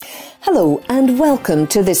Hello and welcome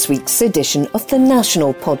to this week's edition of the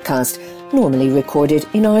National Podcast, normally recorded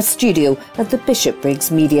in our studio at the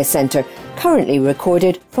Bishopbriggs Media Centre, currently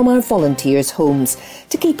recorded from our volunteers' homes.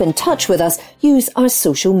 To keep in touch with us, use our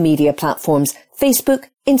social media platforms, Facebook,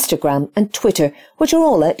 Instagram and Twitter, which are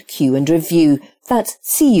all at Q and Review. That's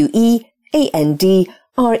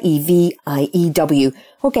CUEANDREVIEW,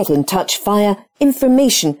 or get in touch via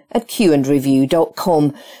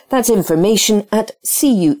information@qandreview.com. That's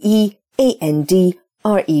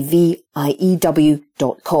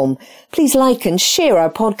information@CUEANDREVIEW.com. Please like and share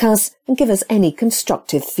our podcasts and give us any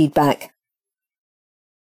constructive feedback.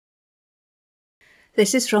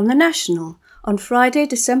 This is from The National on Friday,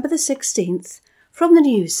 December the 16th, from the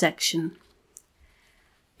news section.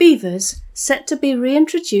 Beavers set to be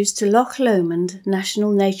reintroduced to Loch Lomond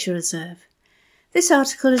National Nature Reserve. This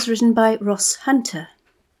article is written by Ross Hunter.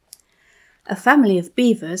 A family of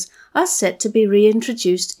beavers are set to be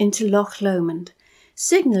reintroduced into Loch Lomond,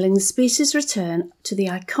 signalling the species' return to the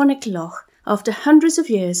iconic loch after hundreds of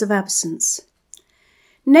years of absence.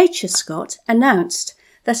 NatureScot announced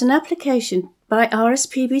that an application by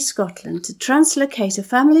RSPB Scotland to translocate a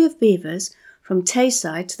family of beavers from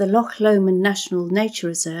Tayside to the Loch Lomond National Nature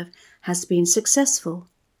Reserve has been successful.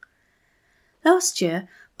 Last year,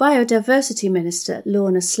 Biodiversity Minister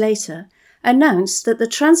Lorna Slater announced that the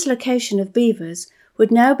translocation of beavers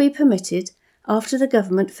would now be permitted after the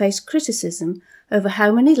government faced criticism over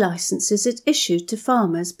how many licences it issued to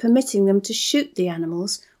farmers permitting them to shoot the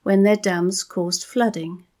animals when their dams caused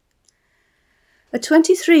flooding. A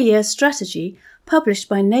 23-year strategy published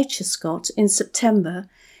by NatureScot in September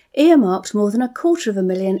earmarked more than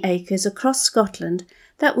 250,000 acres across Scotland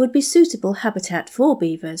that would be suitable habitat for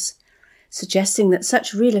beavers, suggesting that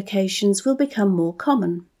such relocations will become more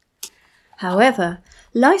common. However,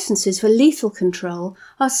 licences for lethal control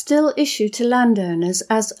are still issued to landowners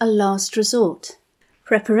as a last resort.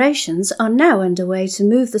 Preparations are now underway to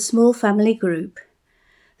move the small family group.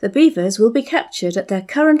 The beavers will be captured at their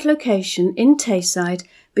current location in Tayside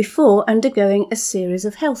before undergoing a series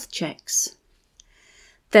of health checks.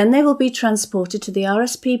 Then they will be transported to the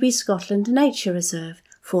RSPB Scotland Nature Reserve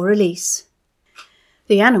for release.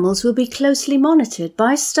 The animals will be closely monitored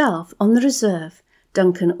by staff on the reserve,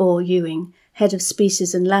 Duncan Orr Ewing, Head of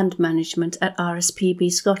Species and Land Management at RSPB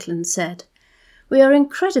Scotland, said. "We are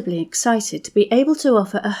incredibly excited to be able to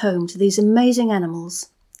offer a home to these amazing animals."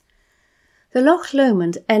 The Loch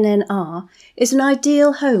Lomond NNR is an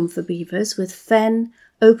ideal home for beavers with fen,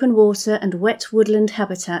 open water and wet woodland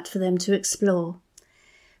habitat for them to explore.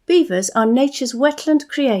 Beavers are nature's wetland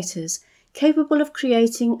creators, capable of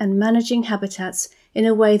creating and managing habitats in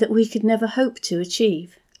a way that we could never hope to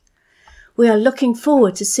achieve. We are looking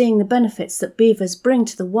forward to seeing the benefits that beavers bring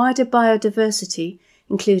to the wider biodiversity,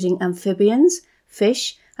 including amphibians,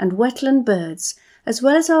 fish and wetland birds, as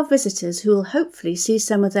well as our visitors who will hopefully see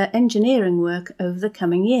some of their engineering work over the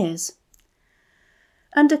coming years.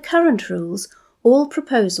 Under current rules, all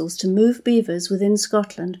proposals to move beavers within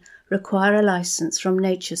Scotland require a licence from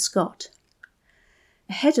NatureScot.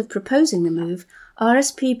 Ahead of proposing the move,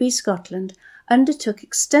 RSPB Scotland undertook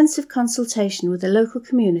extensive consultation with the local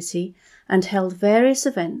community and held various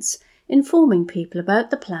events informing people about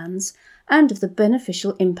the plans and of the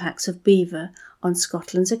beneficial impacts of beaver on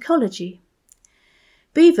Scotland's ecology.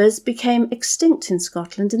 Beavers became extinct in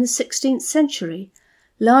Scotland in the 16th century,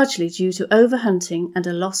 largely due to overhunting and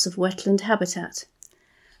a loss of wetland habitat.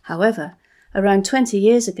 However, around 20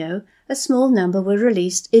 years ago, a small number were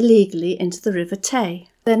released illegally into the River Tay.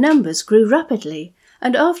 Their numbers grew rapidly,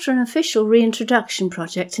 and after an official reintroduction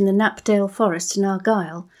project in the Knapdale Forest in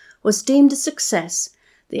Argyll was deemed a success,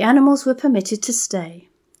 the animals were permitted to stay.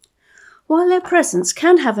 While their presence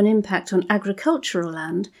can have an impact on agricultural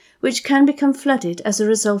land, which can become flooded as a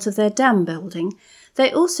result of their dam building,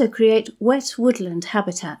 they also create wet woodland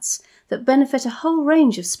habitats that benefit a whole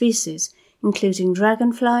range of species, including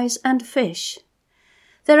dragonflies and fish.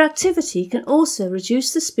 Their activity can also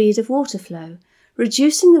reduce the speed of water flow,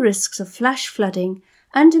 reducing the risks of flash flooding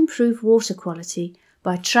and improve water quality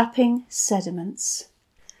by trapping sediments.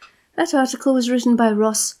 That article was written by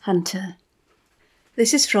Ross Hunter.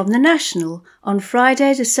 This is from The National on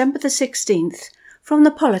Friday, December the 16th, from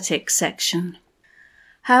the Politics section.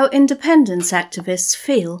 How independence activists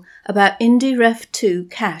feel about IndyRef2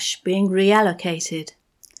 cash being reallocated.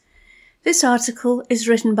 This article is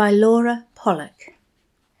written by Laura Pollock.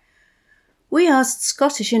 We asked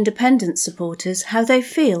Scottish independence supporters how they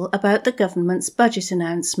feel about the government's budget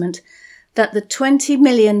announcement that the £20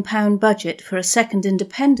 million budget for a second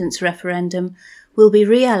independence referendum will be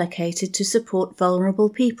reallocated to support vulnerable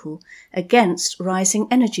people against rising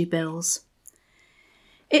energy bills.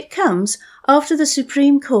 It comes after the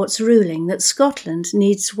Supreme Court's ruling that Scotland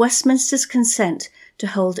needs Westminster's consent to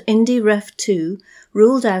hold IndyRef 2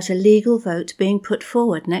 ruled out a legal vote being put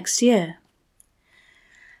forward next year.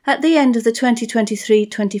 At the end of the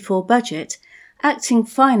 2023-24 budget, Acting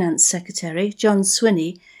Finance Secretary John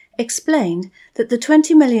Swinney explained that the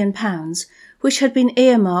 £20 million, which had been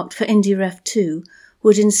earmarked for IndyRef 2,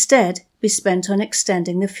 would instead be spent on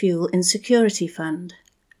extending the Fuel Insecurity Fund.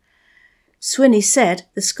 Swinney said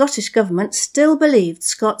the Scottish Government still believed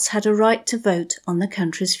Scots had a right to vote on the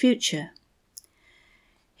country's future.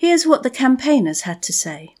 Here's what the campaigners had to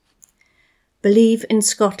say. Believe in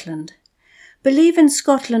Scotland. Believe in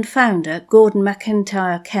Scotland founder Gordon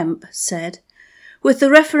MacIntyre Kemp said, with the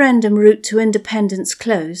referendum route to independence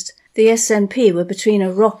closed, the SNP were between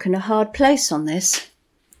a rock and a hard place on this.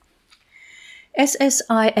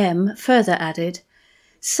 SSIM further added,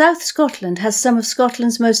 South Scotland has some of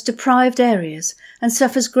Scotland's most deprived areas and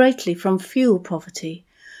suffers greatly from fuel poverty.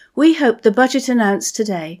 We hope the budget announced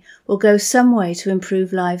today will go some way to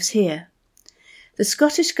improve lives here. The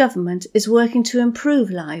Scottish Government is working to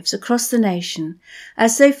improve lives across the nation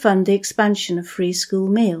as they fund the expansion of free school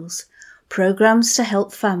meals, programmes to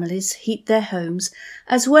help families heat their homes,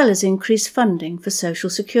 as well as increase funding for social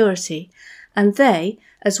security, and they,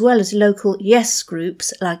 as well as local yes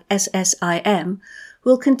groups like SSIM,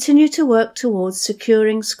 will continue to work towards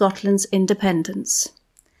securing Scotland's independence.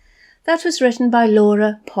 That was written by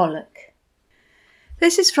Laura Pollock.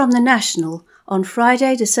 This is from The National on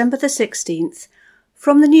Friday, December the 16th,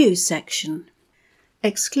 from the news section.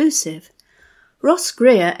 Exclusive. Ross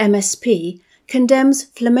Greer, MSP, condemns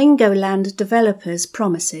Flamingo Land developers'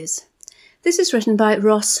 promises. This is written by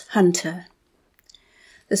Ross Hunter.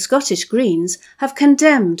 The Scottish Greens have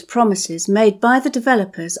condemned promises made by the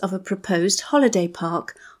developers of a proposed holiday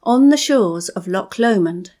park on the shores of Loch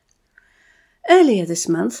Lomond. Earlier this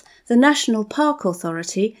month, the National Park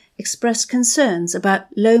Authority expressed concerns about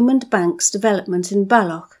Lomond Bank's development in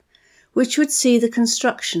Balloch, which would see the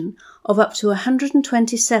construction of up to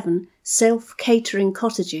 127 self-catering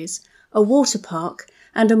cottages, a water park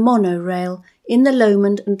and a monorail in the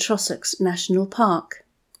Lomond and Trossachs National Park.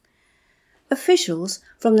 Officials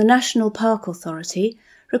from the National Park Authority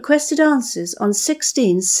requested answers on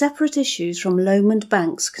 16 separate issues from Lomond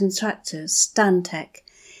Bank's contractors, Stantec,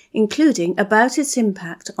 including about its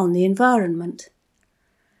impact on the environment.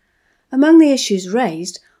 Among the issues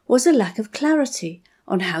raised was a lack of clarity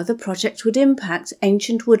on how the project would impact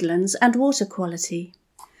ancient woodlands and water quality.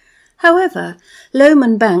 However,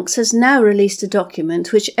 Lomond Banks has now released a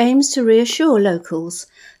document which aims to reassure locals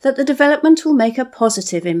that the development will make a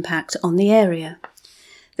positive impact on the area.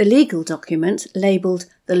 The legal document, labelled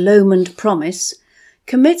the Lomond Promise,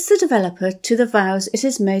 commits the developer to the vows it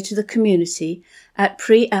has made to the community at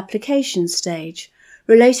pre-application stage,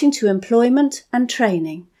 relating to employment and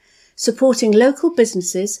training, supporting local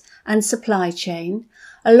businesses and supply chain,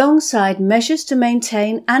 alongside measures to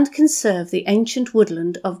maintain and conserve the ancient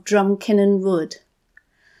woodland of Drumkinnon Wood.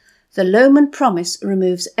 The Lomond Promise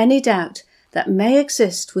removes any doubt that may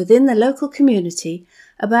exist within the local community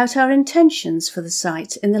about our intentions for the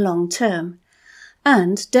site in the long term,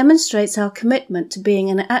 and demonstrates our commitment to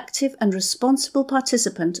being an active and responsible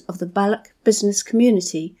participant of the Balloch business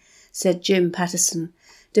community, said Jim Patterson,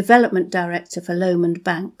 Development Director for Lomond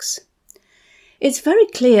Banks. It's very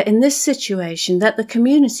clear in this situation that the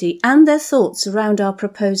community and their thoughts around our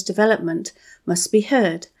proposed development must be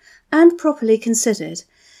heard and properly considered,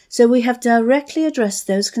 so we have directly addressed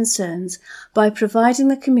those concerns by providing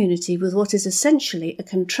the community with what is essentially a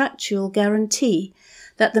contractual guarantee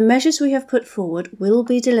that the measures we have put forward will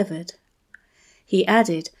be delivered. He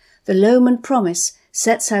added, the Lomond Promise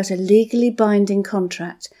sets out a legally binding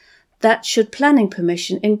contract that, should planning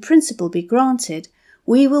permission in principle be granted,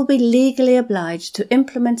 we will be legally obliged to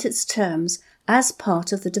implement its terms as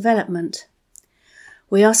part of the development.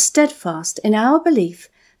 We are steadfast in our belief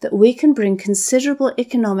that we can bring considerable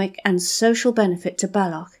economic and social benefit to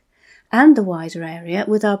Balloch and the wider area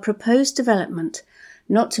with our proposed development,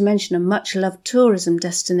 not to mention a much-loved tourism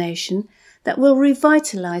destination that will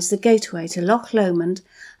revitalise the gateway to Loch Lomond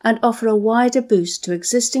and offer a wider boost to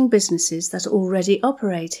existing businesses that already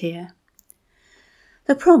operate here.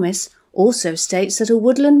 The promise also states that a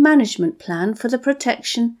woodland management plan for the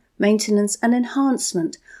protection, maintenance and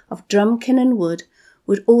enhancement of Drumkinnon Wood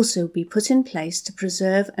would also be put in place to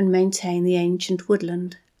preserve and maintain the ancient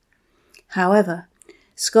woodland. However,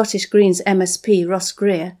 Scottish Greens MSP Ross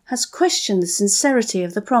Greer has questioned the sincerity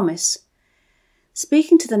of the promise.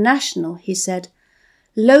 Speaking to The National, he said,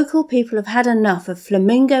 "Local people have had enough of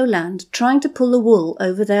Flamingo Land trying to pull the wool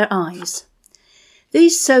over their eyes.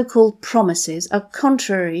 These so-called promises are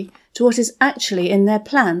contrary to what is actually in their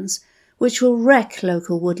plans, which will wreck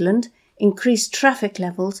local woodland, increase traffic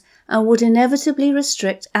levels, and would inevitably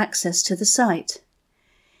restrict access to the site.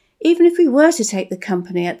 Even if we were to take the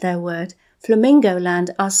company at their word, Flamingo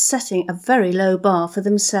Land are setting a very low bar for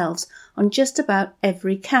themselves on just about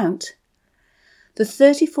every count. The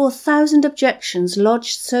 34,000 objections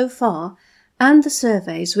lodged so far, and the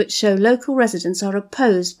surveys which show local residents are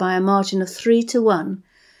opposed by a margin of 3-1,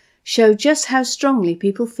 show just how strongly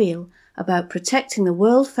people feel about protecting the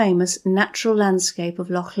world-famous natural landscape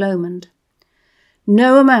of Loch Lomond.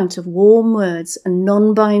 No amount of warm words and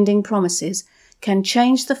non-binding promises can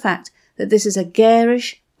change the fact that this is a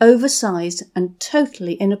garish, oversized and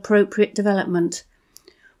totally inappropriate development,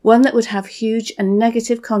 one that would have huge and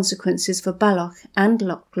negative consequences for Balloch and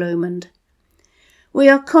Loch Lomond. We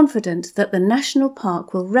are confident that the National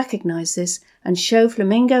Park will recognise this and show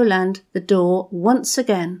Flamingo Land the door once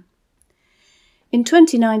again. In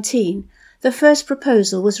 2019, the first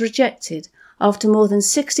proposal was rejected after more than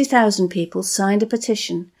 60,000 people signed a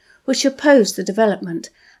petition which opposed the development,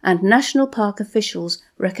 and National Park officials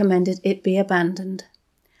recommended it be abandoned.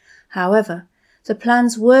 However, the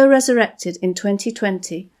plans were resurrected in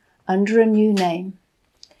 2020 under a new name.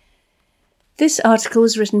 This article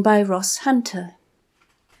was written by Ross Hunter.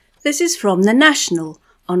 This is from The National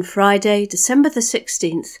on Friday, December the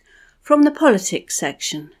 16th, from the Politics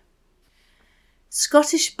section.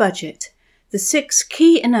 Scottish Budget: The 6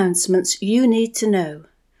 Key Announcements You Need to Know.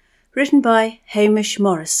 Written by Hamish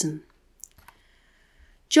Morrison.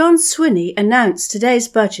 John Swinney announced today's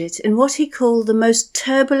budget in what he called the most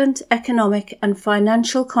turbulent economic and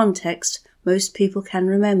financial context most people can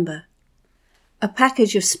remember. A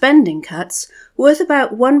package of spending cuts worth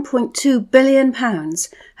about £1.2 billion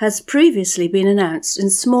has previously been announced in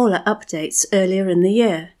smaller updates earlier in the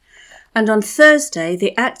year, and on Thursday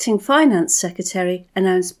the Acting Finance Secretary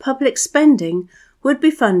announced public spending would be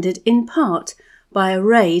funded in part by a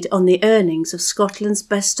raid on the earnings of Scotland's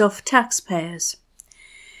best-off taxpayers.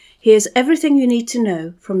 Here's everything you need to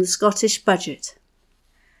know from the Scottish budget.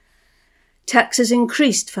 Taxes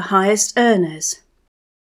increased for highest earners.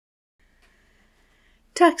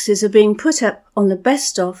 Taxes are being put up on the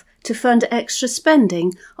best-off to fund extra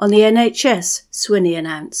spending on the NHS, Swinney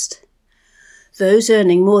announced. Those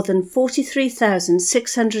earning more than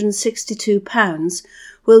 £43,662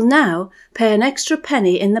 will now pay an extra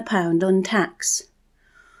penny in the pound on tax.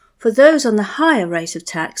 For those on the higher rate of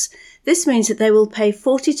tax, this means that they will pay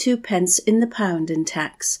 42 pence in the pound in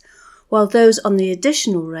tax, while those on the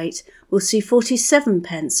additional rate will see 47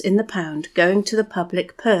 pence in the pound going to the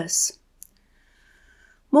public purse.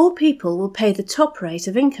 More people will pay the top rate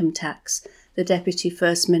of income tax, the Deputy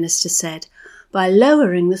First Minister said, by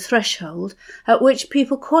lowering the threshold at which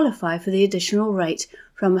people qualify for the additional rate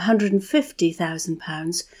from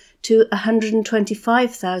 £150,000 to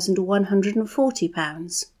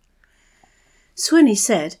 £125,140. Swinney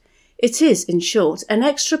said, "It is, in short, an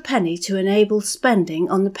extra penny to enable spending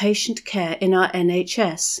on the patient care in our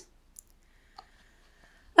NHS."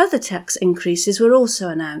 Other tax increases were also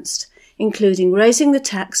announced, including raising the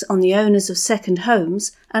tax on the owners of second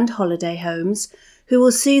homes and holiday homes, who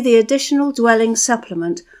will see the additional dwelling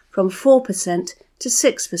supplement from 4% to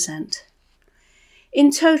 6%.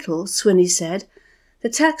 In total, Swinney said, the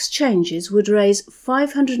tax changes would raise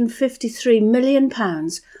 £553 million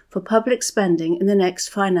for public spending in the next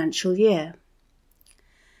financial year.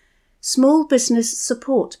 Small Business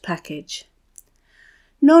Support Package.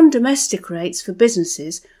 Non-domestic rates for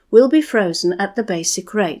businesses will be frozen at the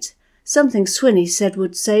basic rate, something Swinney said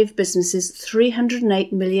would save businesses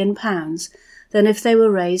 £308 million than if they were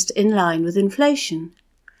raised in line with inflation.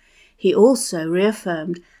 He also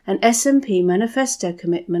reaffirmed an SNP manifesto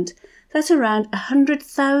commitment that around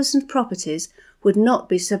 100,000 properties would not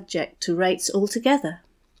be subject to rates altogether.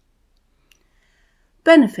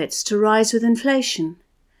 Benefits to rise with inflation.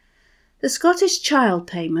 The Scottish Child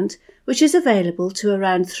Payment, which is available to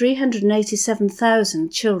around 387,000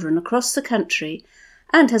 children across the country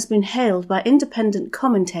and has been hailed by independent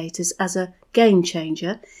commentators as a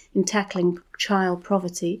game-changer in tackling child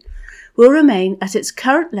poverty, will remain at its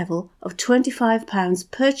current level of £25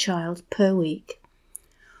 per child per week.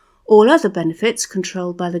 All other benefits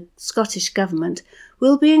controlled by the Scottish Government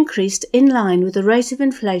will be increased in line with the rate of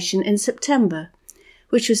inflation in September,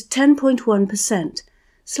 which was 10.1%,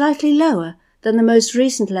 slightly lower than the most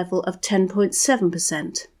recent level of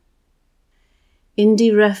 10.7%.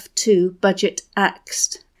 IndyRef 2 budget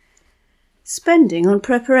axed. Spending on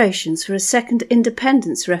preparations for a second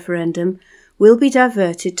independence referendum will be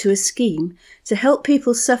diverted to a scheme to help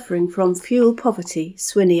people suffering from fuel poverty,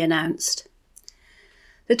 Swinney announced.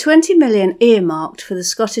 The 20 million earmarked for the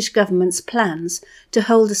Scottish Government's plans to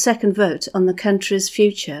hold a second vote on the country's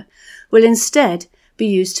future will instead be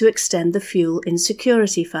used to extend the Fuel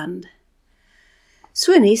Insecurity Fund.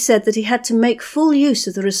 Swinney said that he had to make full use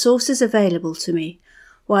of the resources available to me,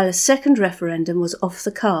 while a second referendum was off the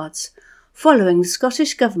cards, following the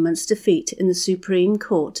Scottish Government's defeat in the Supreme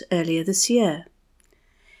Court earlier this year.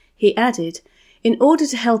 He added, "In order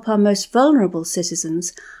to help our most vulnerable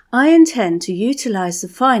citizens, I intend to utilise the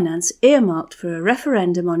finance earmarked for a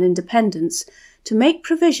referendum on independence to make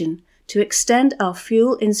provision to extend our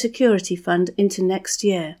Fuel Insecurity Fund into next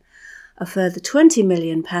year, a further £20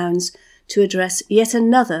 million to address yet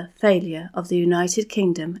another failure of the United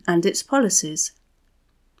Kingdom and its policies."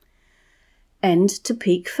 End to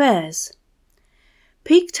peak fares.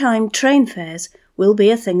 Peak time train fares will be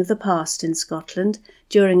a thing of the past in Scotland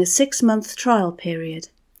during a 6-month trial period.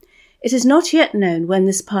 It is not yet known when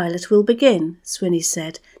this pilot will begin. Swinney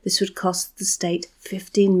said this would cost the state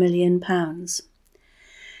 £15 million.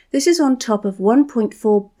 This is on top of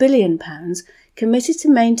 £1.4 billion committed to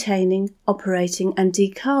maintaining, operating and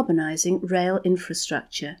decarbonising rail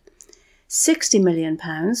infrastructure, £60 million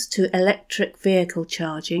to electric vehicle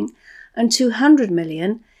charging and £200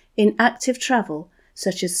 million in active travel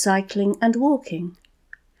such as cycling and walking.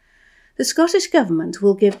 The Scottish Government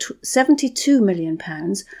will give £72 million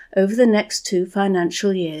over the next 2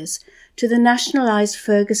 financial years to the nationalised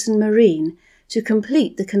Ferguson Marine to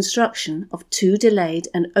complete the construction of 2 delayed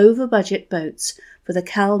and over-budget boats for the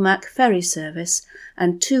Calmac ferry service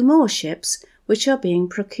and 2 more ships which are being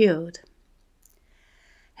procured.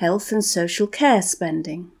 Health and social care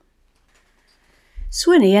spending.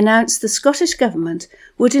 Swinney announced the Scottish Government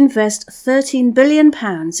would invest £13 billion in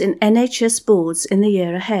NHS boards in the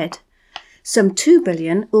year ahead. Some £2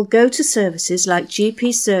 billion will go to services like GP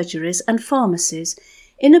surgeries and pharmacies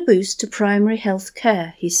in a boost to primary health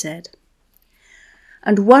care, he said.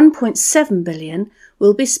 And £1.7 billion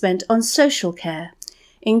will be spent on social care,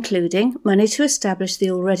 including money to establish the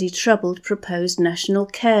already troubled proposed National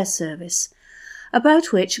Care Service,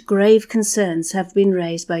 about which grave concerns have been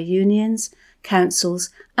raised by unions, councils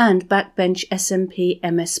and backbench SNP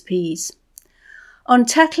MSPs. On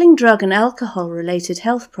tackling drug and alcohol-related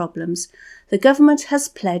health problems, the government has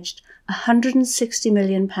pledged £160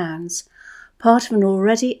 million, part of an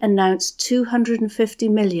already announced £250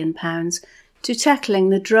 million to tackling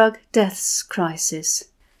the drug deaths crisis.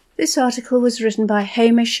 This article was written by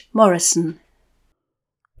Hamish Morrison.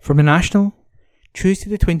 From The National,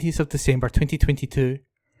 Tuesday the 20th of December 2022,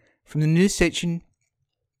 from the news section,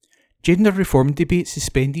 Gender Reform Debate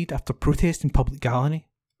Suspended After Protest in Public Gallery.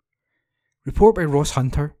 Report by Ross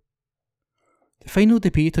Hunter. The final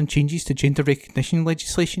debate on changes to gender recognition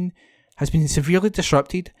legislation has been severely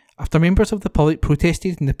disrupted after members of the public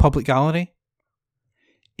protested in the public gallery.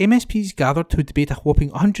 MSPs gathered to debate a whopping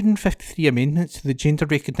 153 amendments to the Gender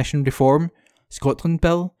Recognition Reform Scotland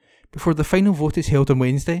Bill before the final vote is held on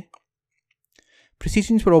Wednesday.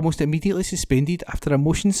 Proceedings were almost immediately suspended after a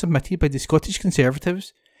motion submitted by the Scottish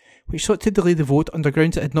Conservatives, which sought to delay the vote under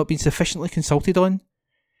grounds it had not been sufficiently consulted on,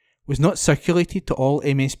 was not circulated to all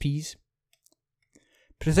MSPs.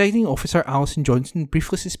 Presiding Officer Alison Johnson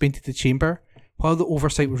briefly suspended the chamber while the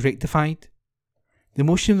oversight was rectified. The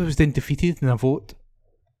motion was then defeated in a vote.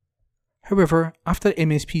 However, after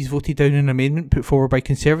MSPs voted down an amendment put forward by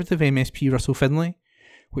Conservative MSP Russell Finlay,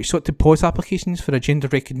 which sought to pause applications for a Gender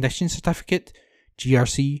Recognition Certificate,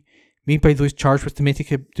 GRC, made by those charged with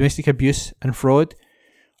domestic abuse and fraud,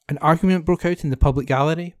 an argument broke out in the public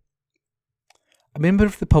gallery. A member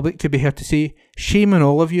of the public could be heard to say, "Shame on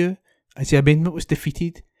all of you," as the amendment was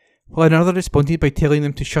defeated, while another responded by telling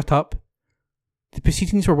them to shut up. The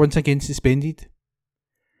proceedings were once again suspended.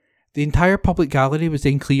 The entire public gallery was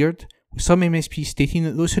then cleared, with some MSPs stating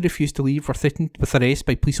that those who refused to leave were threatened with arrest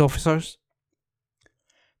by police officers.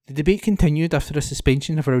 The debate continued after a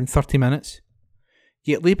suspension of around 30 minutes,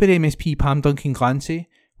 yet Labour MSP Pam Duncan-Glancy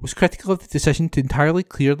was critical of the decision to entirely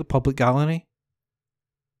clear the public gallery.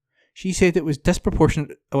 She said it was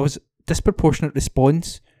disproportionate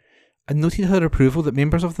response and noted her approval that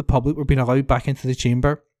members of the public were being allowed back into the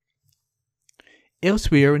chamber.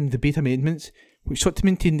 Elsewhere in the debate amendments, which sought to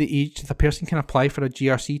maintain the age that a person can apply for a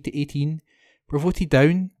GRC to 18, were voted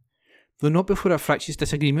down, though not before a fractious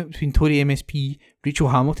disagreement between Tory MSP Rachel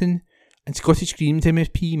Hamilton and Scottish Greens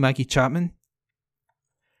MSP Maggie Chapman.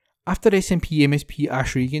 After SNP MSP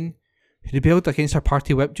Ash Regan, who rebelled against her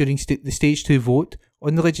party whip during the Stage 2 vote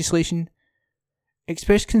on the legislation,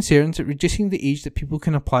 expressed concerns that reducing the age that people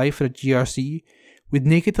can apply for a GRC would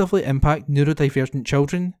negatively impact neurodivergent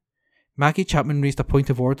children, Maggie Chapman raised a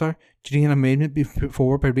point of order during an amendment being put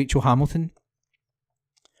forward by Rachel Hamilton.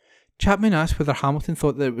 Chapman asked whether Hamilton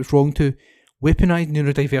thought that it was wrong to weaponise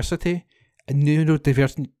neurodiversity and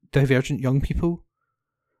neurodivergent young people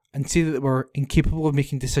and say that they were incapable of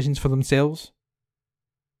making decisions for themselves.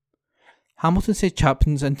 Hamilton said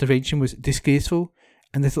Chapman's intervention was disgraceful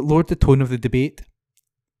and that it lowered the tone of the debate.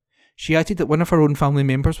 She added that one of her own family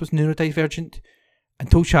members was neurodivergent and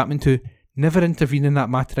told Chapman to never intervene in that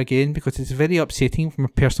matter again because it's very upsetting from a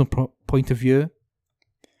personal point of view.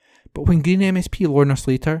 But when Green MSP Lorna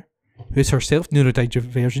Slater, who is herself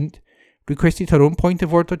neurodivergent, requested her own point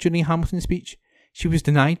of order during Hamilton's speech, she was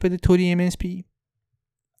denied by the Tory MSP.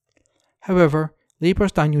 However,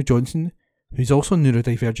 Labour's Daniel Johnson, who is also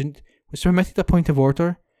neurodivergent, was permitted a point of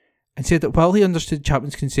order and said that while he understood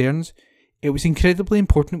Chapman's concerns, it was incredibly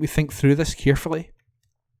important we think through this carefully.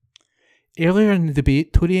 Earlier in the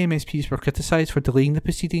debate, Tory MSPs were criticised for delaying the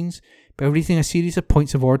proceedings by raising a series of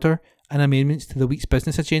points of order and amendments to the week's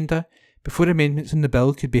business agenda before amendments on the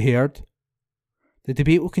bill could be heard. The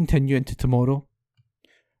debate will continue into tomorrow.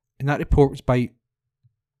 And that report was by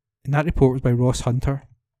Ross Hunter.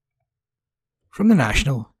 From the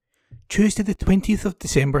National, Tuesday the 20th of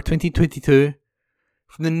December 2022,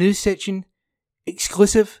 from the news section,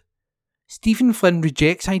 exclusive, Stephen Flynn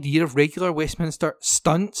rejects idea of regular Westminster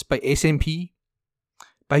stunts by SNP,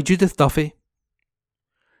 by Judith Duffy.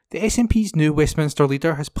 The SNP's new Westminster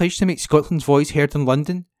leader has pledged to make Scotland's voice heard in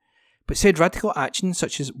London, but said radical actions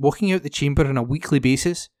such as walking out the chamber on a weekly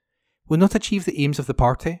basis will not achieve the aims of the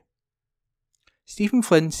party. Stephen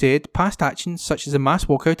Flynn said past actions such as the mass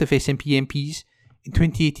walkout of SNP MPs in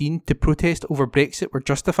 2018 to protest over Brexit were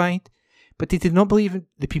justified, but he did not believe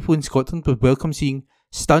the people in Scotland would welcome seeing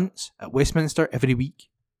stunts at Westminster every week.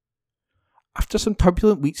 After some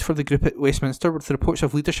turbulent weeks for the group at Westminster with reports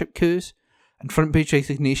of leadership coups and front page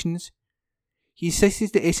resignations, he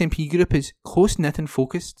insisted the SNP group is close-knit and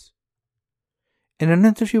focused. In an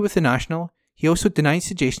interview with The National, he also denied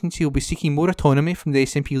suggestions he will be seeking more autonomy from the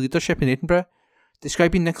SNP leadership in Edinburgh,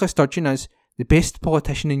 describing Nicola Sturgeon as the best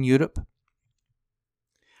politician in Europe.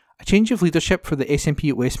 A change of leadership for the SNP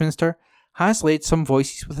at Westminster has led some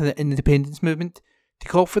voices within the independence movement to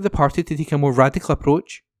call for the party to take a more radical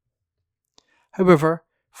approach. However,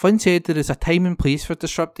 Flynn said there is a time and place for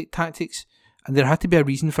disruptive tactics and there had to be a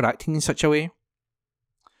reason for acting in such a way.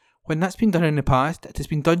 When that's been done in the past, it has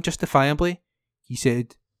been done justifiably, he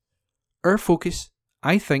said. Our focus,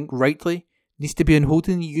 I think rightly, needs to be on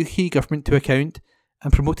holding the UK government to account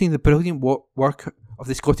and promoting the brilliant work of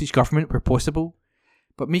the Scottish Government where possible,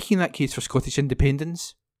 but making that case for Scottish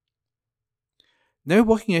independence. Now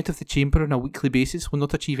walking out of the chamber on a weekly basis will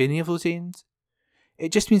not achieve any of those ends.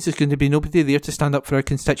 It just means there's going to be nobody there to stand up for our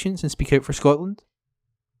constituents and speak out for Scotland.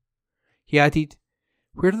 He added,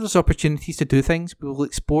 where there's opportunities to do things, we will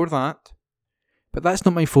explore that. But that's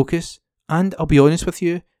not my focus, and I'll be honest with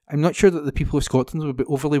you, I'm not sure that the people of Scotland would be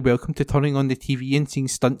overly welcome to turning on the TV and seeing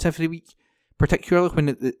stunts every week, particularly when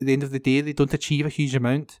at the end of the day they don't achieve a huge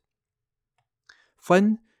amount.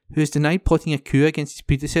 Flynn, who has denied plotting a coup against his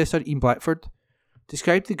predecessor Ian Blackford,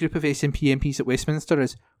 described the group of SNP MPs at Westminster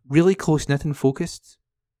as really close-knit and focused.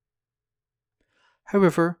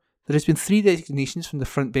 However, there has been 3 resignations from the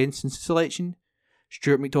front bench since this election: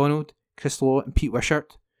 Stuart MacDonald, Chris Law and Pete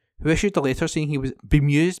Wishart, who issued a letter saying he was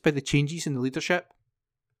bemused by the changes in the leadership.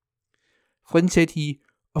 Flynn said he,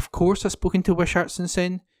 of course, has spoken to Wishart since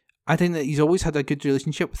then, adding that he's always had a good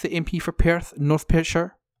relationship with the MP for Perth and North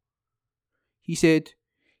Perthshire. He said,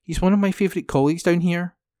 he's one of my favourite colleagues down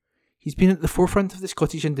here. He's been at the forefront of the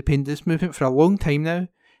Scottish independence movement for a long time now,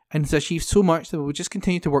 and has achieved so much that we will just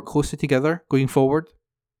continue to work closely together going forward.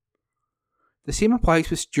 The same applies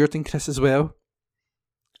with Stuart and Chris as well.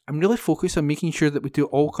 I'm really focused on making sure that we do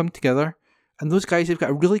all come together, and those guys have got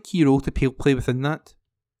a really key role to play within that.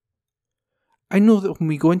 I know that when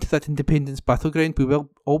we go into that independence battleground, we will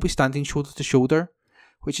all be standing shoulder to shoulder,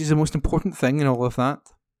 which is the most important thing in all of that.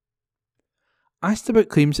 Asked about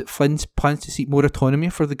claims that Flynn plans to seek more autonomy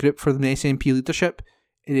for the group from the SNP leadership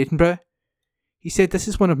in Edinburgh, he said this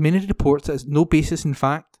is one of many reports that has no basis in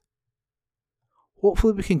fact.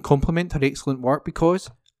 Hopefully we can compliment her excellent work because,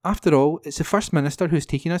 after all, it's the First Minister who has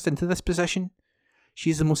taken us into this position. She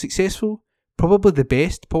is the most successful, probably the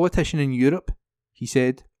best politician in Europe, he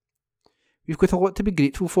said. We've got a lot to be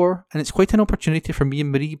grateful for, and it's quite an opportunity for me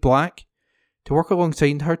and Marie Black to work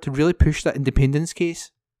alongside her to really push that independence case.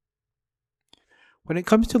 When it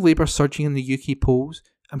comes to Labour surging in the UK polls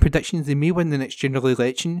and predictions they may win the next general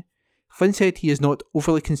election, Flynn said he is not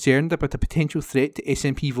overly concerned about a potential threat to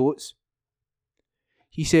SNP votes.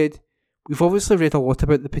 He said, we've obviously read a lot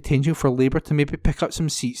about the potential for Labour to maybe pick up some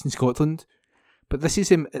seats in Scotland, but this is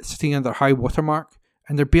them sitting under high watermark,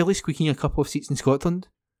 and they're barely squeaking a couple of seats in Scotland.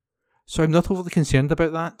 so I'm not overly concerned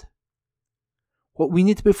about that. What we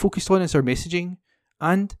need to be focused on is our messaging,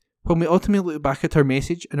 and when we ultimately look back at our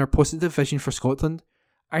message and our positive vision for Scotland,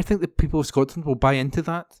 I think the people of Scotland will buy into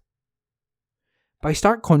that. By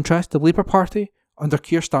stark contrast, the Labour Party, under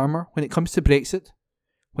Keir Starmer, when it comes to Brexit,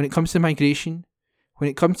 when it comes to migration, when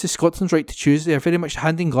it comes to Scotland's right to choose, they are very much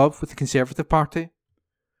hand in glove with the Conservative Party.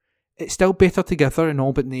 It's still better together in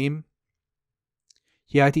all but name.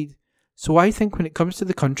 He added, so I think when it comes to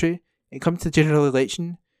the country, it comes to the general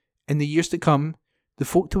election, in the years to come, the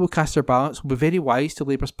folk who will cast their ballots will be very wise to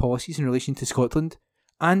Labour's policies in relation to Scotland,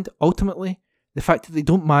 and, ultimately, the fact that they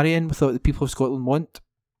don't marry in with what the people of Scotland want.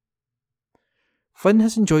 Flynn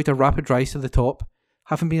has enjoyed a rapid rise to the top,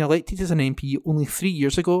 having been elected as an MP only 3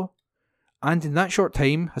 years ago, and in that short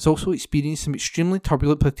time has also experienced some extremely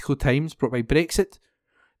turbulent political times brought by Brexit,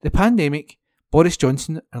 the pandemic, Boris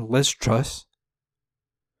Johnson and Liz Truss.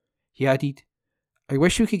 He added, I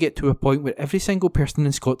wish we could get to a point where every single person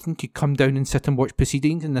in Scotland could come down and sit and watch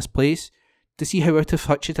proceedings in this place to see how out of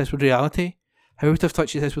touch it is with reality, how out of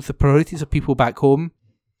touch it is with the priorities of people back home,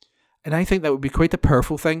 and I think that would be quite a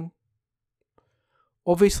powerful thing.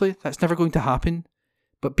 Obviously, that's never going to happen,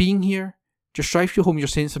 but being here just drives you home your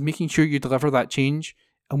sense of making sure you deliver that change,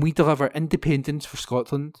 and we deliver independence for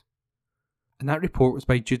Scotland. And that report was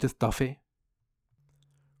by Judith Duffy.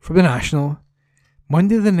 From the National,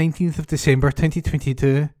 Monday the 19th of December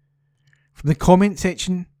 2022, from the comment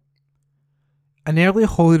section, an early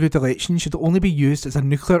Holyrood election should only be used as a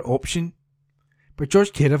nuclear option, by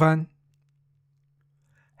George Caravan.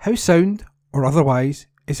 How sound, or otherwise,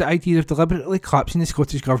 is the idea of deliberately collapsing the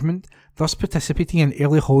Scottish Government, thus participating in an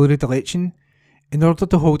early Holyrood election, in order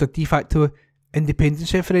to hold a de facto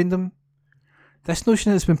independence referendum? This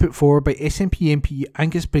notion has been put forward by SNP MP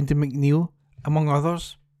Angus Brendan McNeill, among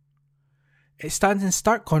others. It stands in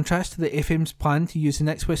stark contrast to the FM's plan to use the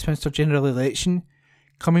next Westminster general election,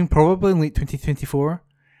 coming probably in late 2024,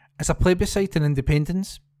 as a plebiscite on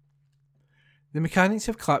independence. The mechanics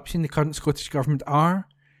of collapsing the current Scottish Government are,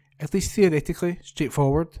 at least theoretically,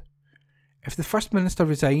 straightforward. If the First Minister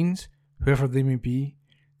resigns, whoever they may be,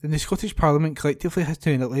 then the Scottish Parliament collectively has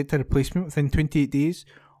to elect a replacement within 28 days,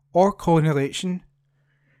 or call an election.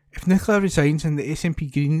 If Nicola resigns and the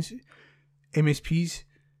SNP Greens MSPs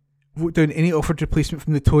vote down any offered replacement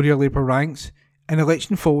from the Tory or Labour ranks, an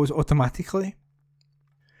election follows automatically.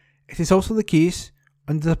 It is also the case,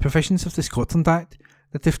 under the provisions of the Scotland Act,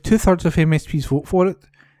 that if 2/3 of MSPs vote for it,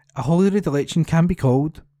 a Holyrood election can be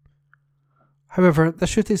called. However,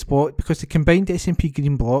 this route is blocked because the combined SNP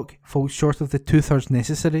Green bloc falls short of the 2/3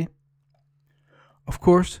 necessary. Of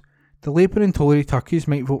course, the Labour and Tory turkeys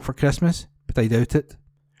might vote for Christmas, but I doubt it.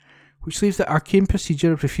 Which leaves the arcane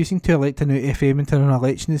procedure of refusing to elect a new FM until an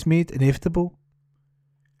election is made inevitable.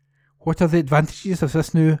 What are the advantages of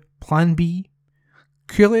this new Plan B?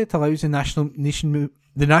 Clearly it allows the national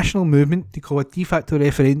movement to call a de facto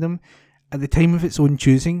referendum at the time of its own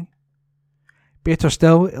choosing. Better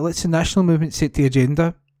still, it lets the national movement set the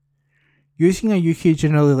agenda. Using a UK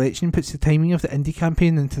general election puts the timing of the Indie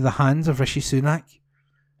campaign into the hands of Rishi Sunak.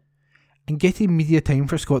 And getting media time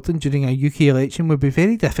for Scotland during a UK election would be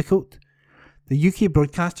very difficult. The UK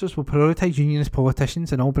broadcasters will prioritise unionist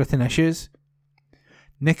politicians and all Britain issues.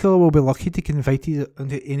 Nicola will be lucky to get invited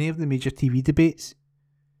onto any of the major TV debates.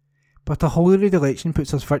 But a Holyrood election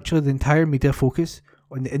puts us virtually the entire media focus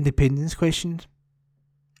on the independence questions.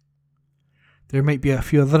 There might be a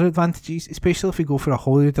few other advantages, especially if we go for a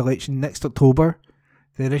Holyrood election next October,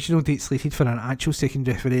 the original date slated for an actual second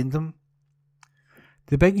referendum.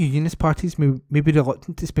 The big unionist parties may be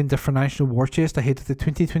reluctant to spend their financial war chest ahead of the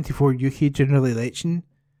 2024 UK general election,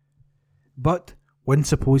 but one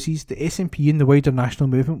supposes the SNP and the wider national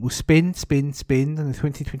movement will spend on the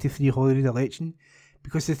 2023 Holyrood election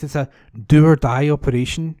because it is a do-or-die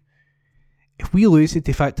operation. If we lose the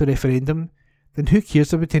de facto referendum, then who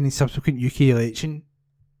cares about any subsequent UK election?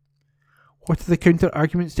 What are the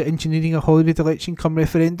counter-arguments to engineering a Holyrood election come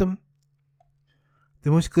referendum? The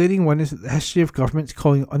most glaring one is that the history of governments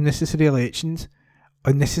calling unnecessary elections,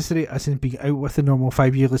 unnecessary as in being out with the normal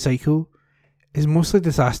 5-yearly cycle, is mostly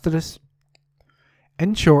disastrous.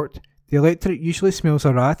 In short, the electorate usually smells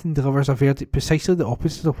a rat and delivers a verdict precisely the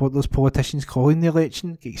opposite of what those politicians calling the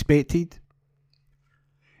election expected.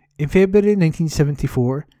 In February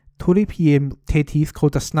 1974, Tory PM Ted Heath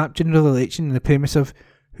called a snap general election on the premise of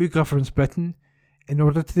who governs Britain in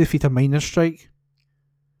order to defeat a miners' strike.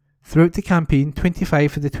 Throughout the campaign,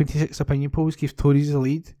 25 of the 26 opinion polls gave Tories the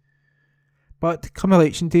lead. But come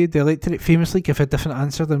election day, the electorate famously gave a different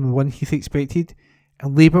answer than the one Heath expected,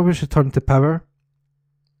 and Labour was returned to power.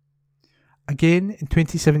 Again, in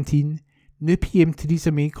 2017, New PM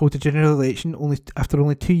Theresa May called a general election after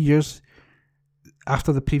only 2 years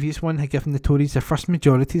after the previous one had given the Tories their first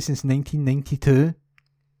majority since 1992.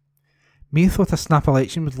 May thought a snap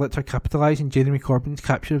election would let her capitalise on Jeremy Corbyn's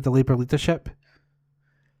capture of the Labour leadership.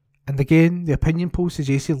 And again, the opinion polls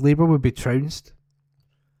suggested Labour would be trounced.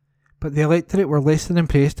 But the electorate were less than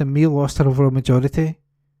impressed and May lost her overall majority.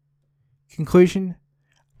 Conclusion: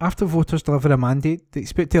 after voters deliver a mandate, they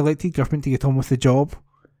expect the elected government to get on with the job.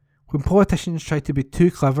 When politicians try to be too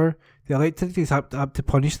clever, the electorate is apt to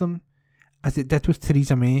punish them, as it did with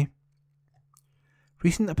Theresa May.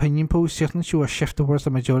 Recent opinion polls certainly show a shift towards a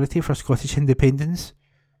majority for Scottish independence.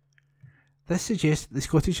 This suggests that the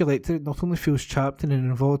Scottish electorate not only feels trapped in an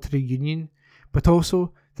involuntary union, but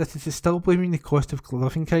also that it is still blaming the cost of the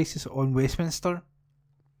living crisis on Westminster.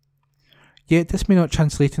 Yet this may not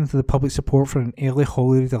translate into the public support for an early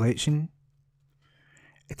Holyrood election.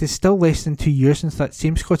 It is still less than 2 years since that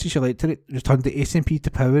same Scottish electorate returned the SNP to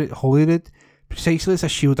power at Holyrood precisely as a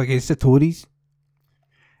shield against the Tories.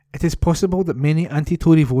 It is possible that many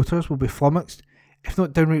anti-Tory voters will be flummoxed, if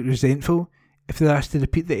not downright resentful, if they are asked to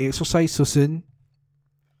repeat the exercise so soon.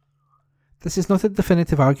 This is not a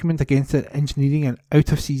definitive argument against engineering an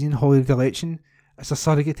out-of-season Holyrood election as a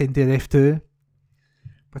surrogate NDRF2,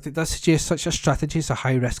 but it does suggest such a strategy is a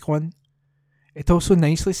high-risk one. It also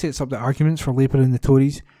nicely sets up the arguments for Labour and the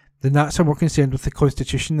Tories. The Nats are more concerned with the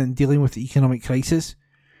Constitution than dealing with the economic crisis.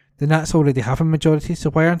 The Nats already have a majority,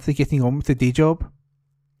 so why aren't they getting on with the day job?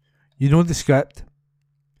 You know the script.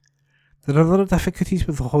 There are other difficulties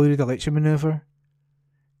with the Holyrood election manoeuvre.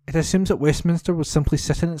 It assumes that Westminster will simply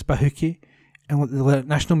sit in its bahookie and let the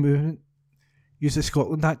national movement use the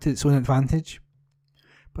Scotland Act to its own advantage.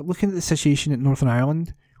 But looking at the situation at Northern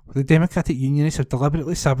Ireland, where the Democratic Unionists have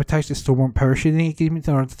deliberately sabotaged the Stormont power sharing agreement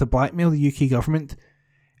in order to blackmail the UK government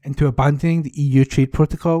into abandoning the EU trade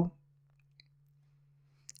protocol.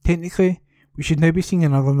 Technically, we should now be seeing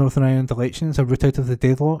another Northern Ireland election as a route out of the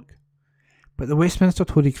deadlock, but the Westminster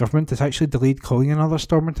Tory government has actually delayed calling another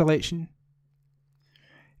Stormont election.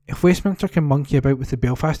 If Westminster can monkey about with the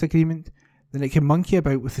Belfast Agreement, then it can monkey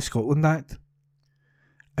about with the Scotland Act.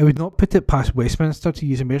 I would not put it past Westminster to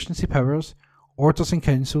use emergency powers, orders in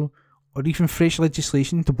council, or even fresh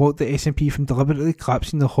legislation to block the SNP from deliberately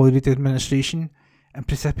collapsing the Holyrood administration and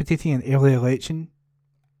precipitating an early election.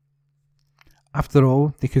 After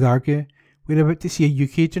all, they could argue, we're about to see a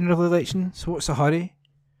UK general election, so what's the hurry?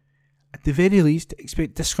 At the very least,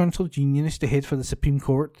 expect disgruntled unionists to head for the Supreme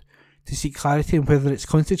Court to seek clarity on whether it's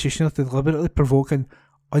constitutional to deliberately provoke an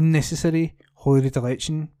unnecessary Holyrood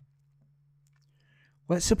election.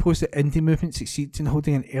 Let's suppose the Indie movement succeeds in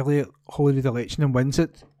holding an early Holyrood election and wins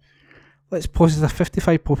it. Let's posit a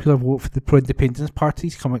 55 popular vote for the pro-independence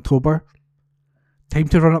parties come October. Time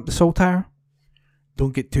to run up the Saltire?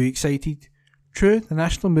 Don't get too excited. True, the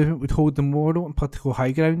national movement would hold the moral and political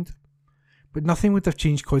high ground, but nothing would have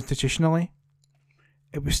changed constitutionally.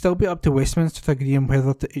 It would still be up to Westminster to agree on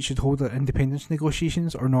whether it should hold their independence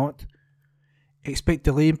negotiations or not. Expect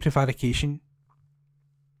delay and prevarication.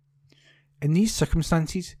 In these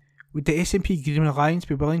circumstances, would the SNP Green Alliance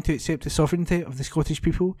be willing to accept the sovereignty of the Scottish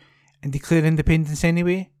people and declare independence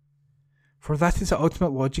anyway? For that is the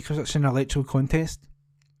ultimate logic of such an electoral contest.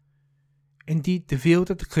 Indeed, the veiled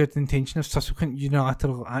or declared intention of subsequent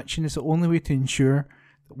unilateral action is the only way to ensure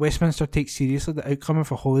that Westminster takes seriously the outcome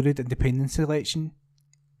of a Holyrood independence election.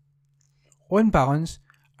 On balance,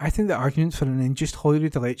 I think the arguments for an unjust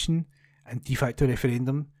Holyrood election and de facto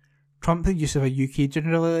referendum trump the use of a UK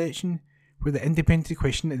general election where the independence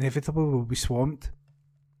question inevitably will be swamped.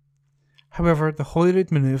 However, the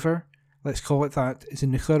Holyrood manoeuvre, let's call it that, is a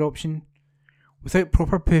nuclear option. Without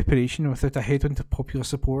proper preparation and without a headwind of popular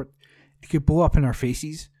support, it could blow up in our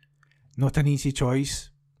faces. Not an easy choice.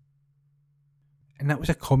 And that was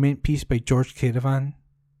a comment piece by George Caravan.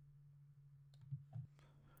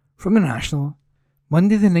 From The National,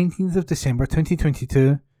 Monday the 19th of December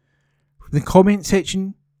 2022, from the comment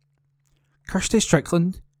section, Kirsty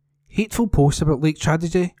Strickland, hateful posts about Lake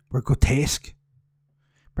tragedy were grotesque.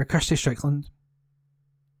 By Kirsty Strickland.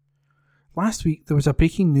 Last week there was a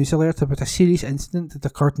breaking news alert about a serious incident that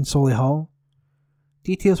occurred in Solihull.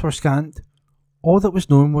 Details were scant. All that was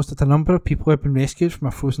known was that a number of people had been rescued from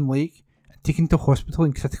a frozen lake and taken to hospital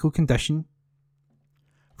in critical condition.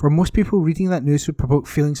 For most people, reading that news would provoke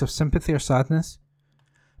feelings of sympathy or sadness,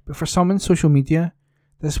 but for some in social media,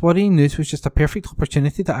 this worrying news was just a perfect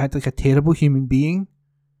opportunity to act like a terrible human being.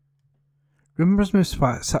 Rumours move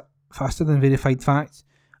faster than verified facts,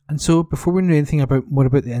 and so, before we knew anything more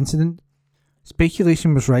about the incident,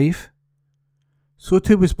 speculation was rife. So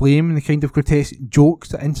too was blame and the kind of grotesque jokes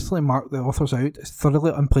that instantly marked the authors out as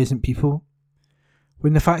thoroughly unpleasant people.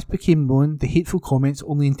 When the facts became known, the hateful comments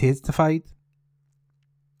only intensified.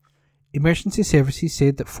 Emergency services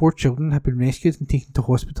said that 4 children had been rescued and taken to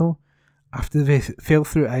hospital after they fell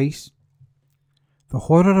through ice. The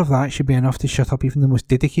horror of that should be enough to shut up even the most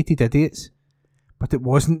dedicated idiots, but it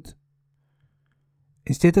wasn't.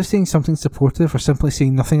 Instead of saying something supportive or simply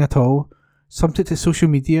saying nothing at all, some took to social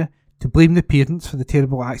media to blame the parents for the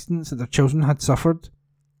terrible accidents that their children had suffered.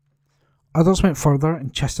 Others went further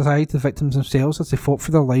and chastised the victims themselves as they fought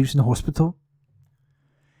for their lives in the hospital.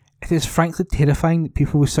 It is frankly terrifying that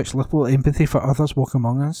people with such little empathy for others walk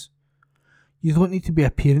among us. You don't need to be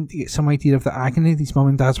a parent to get some idea of the agony these mum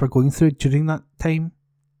and dads were going through during that time.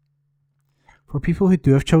 For people who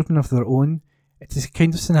do have children of their own, it is a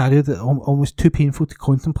kind of scenario that is almost too painful to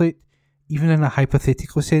contemplate, even in a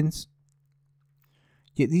hypothetical sense.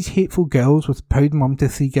 Yet these hateful girls with proud mum to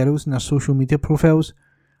 3 girls in their social media profiles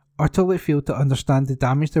utterly failed to understand the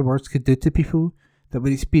damage their words could do to people that were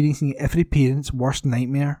experiencing every parent's worst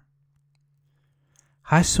nightmare.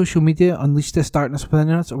 Has social media unleashed this darkness within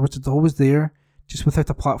us, or was it always there, just without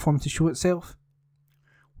a platform to show itself?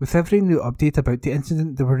 With every new update about the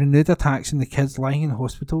incident, there were renewed attacks on the kids lying in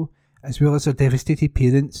hospital, as well as their devastated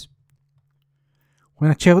parents.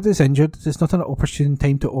 When a child is injured, it is not an opportune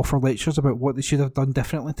time to offer lectures about what they should have done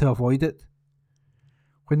differently to avoid it.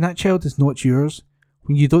 When that child is not yours,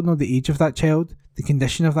 when you don't know the age of that child, the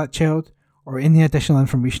condition of that child, or any additional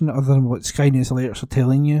information other than what Sky News alerts are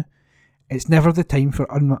telling you, it's never the time for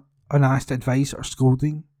unasked advice or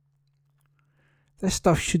scolding. This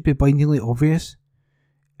stuff should be blindingly obvious.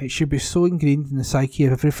 It should be so ingrained in the psyche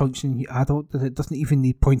of every functioning adult that it doesn't even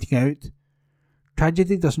need pointing out.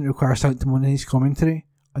 Tragedy doesn't require sanctimonious commentary,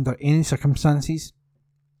 under any circumstances.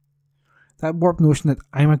 That warped notion that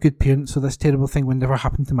I'm a good parent so this terrible thing will never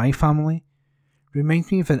happen to my family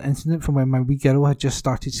reminds me of an incident from when my wee girl had just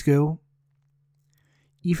started school.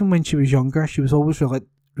 Even when she was younger, she was always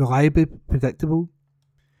reliably predictable.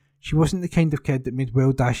 She wasn't the kind of kid that made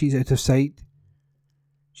wild dashes out of sight.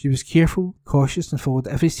 She was careful, cautious, and followed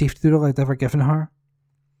every safety rule I'd ever given her.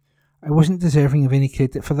 I wasn't deserving of any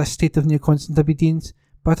credit for this state of near constant obedience,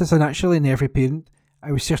 but as a naturally nervy parent,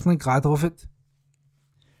 I was certainly glad of it.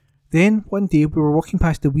 Then, one day, we were walking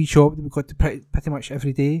past a wee shop that we got to pretty much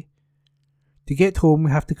every day. To get home,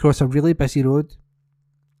 we have to cross a really busy road.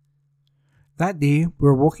 That day, we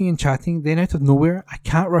were walking and chatting, then out of nowhere, a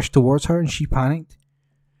cat rushed towards her and she panicked.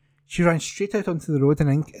 She ran straight out onto the road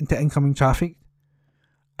and into incoming traffic.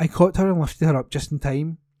 I caught her and lifted her up just in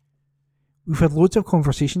time. We've had loads of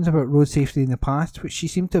conversations about road safety in the past, which she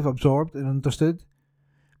seemed to have absorbed and understood.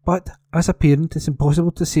 But, as a parent, it's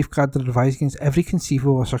impossible to safeguard their device against every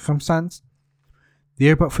conceivable circumstance.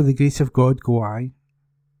 There but for the grace of God go I.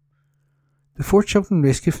 The 4 children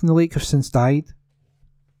rescued from the lake have since died.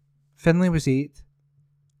 Finlay was 8,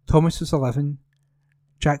 Thomas was 11,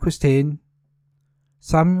 Jack was 10,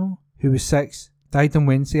 Samuel, who was 6, died on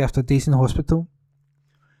Wednesday after days in hospital.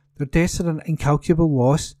 Their deaths are an incalculable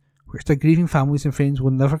loss, which their grieving families and friends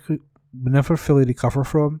will never fully recover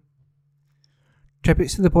from.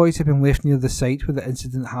 Tributes to the boys have been left near the site where the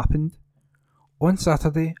incident happened. On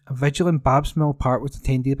Saturday, a vigil in Babs Mill Park was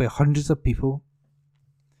attended by hundreds of people.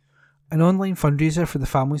 An online fundraiser for the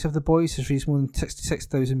families of the boys has raised more than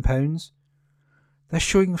 £66,000. This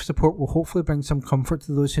showing of support will hopefully bring some comfort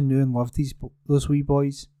to those who knew and loved those wee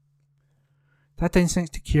boys. That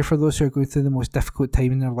instinct to care for those who are going through the most difficult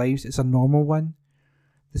time in their lives is a normal one.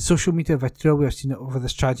 The social media vitriol we have seen over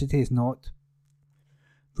this tragedy is not.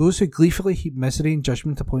 Those who gleefully heap misery and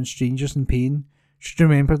judgment upon strangers in pain should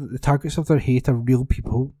remember that the targets of their hate are real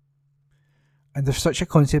people. And if such a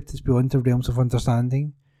concept is beyond the realms of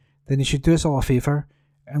understanding, then they should do us all a favour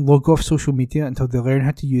and log off social media until they learn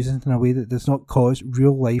how to use it in a way that does not cause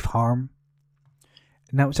real life harm.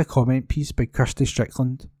 And that was a comment piece by Kirsty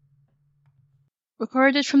Strickland.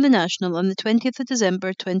 Recorded from the National on the 20th of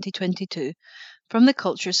December 2022. From the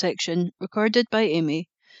Culture section, recorded by Amy.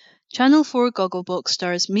 Channel 4 Gogglebox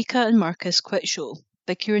stars Mika and Marcus quit show,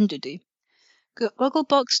 by Kieran Doody.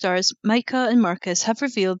 Gogglebox stars Mika and Marcus have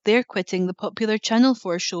revealed they're quitting the popular Channel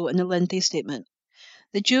 4 show in a lengthy statement.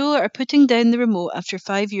 The duo are putting down the remote after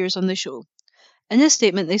 5 years on the show. In a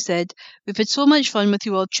statement they said, "We've had so much fun with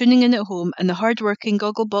you all tuning in at home and the hard-working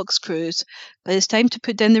Gogglebox crews, but it's time to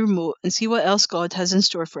put down the remote and see what else God has in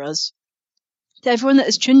store for us. To everyone that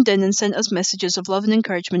has tuned in and sent us messages of love and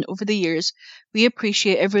encouragement over the years, we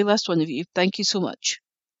appreciate every last one of you. Thank you so much."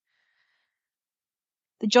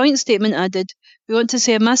 The joint statement added, "We want to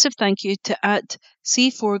say a massive thank you to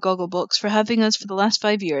 @C4 Gogglebox for having us for the last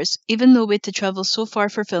 5 years, even though we had to travel so far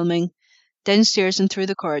for filming, downstairs and through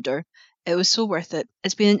the corridor. It was so worth it.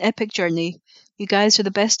 It's been an epic journey. You guys are the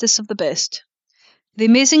bestest of the best. The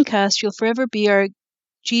amazing cast, you'll forever be our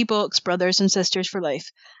G-Box brothers and sisters for life.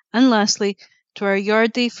 And lastly, to our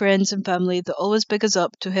Yardie friends and family that always big us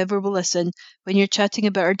up to whoever will listen when you're chatting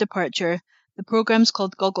about our departure, the programme's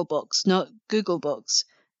called Gogglebox, not Googlebox.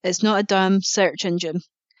 It's not a damn search engine.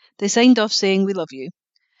 They signed off saying we love you.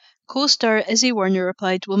 Co-star Izzy Warner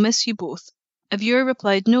replied, we'll miss you both. A viewer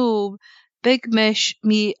replied, no, Big Mesh,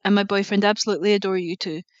 me and my boyfriend absolutely adore you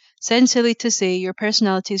two. Sounds silly to say, your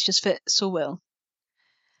personalities just fit so well.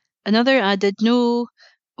 Another added, no,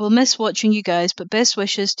 we'll miss watching you guys, but best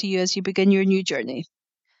wishes to you as you begin your new journey.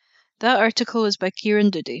 That article was by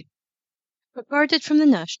Kieran Doody. Recorded from the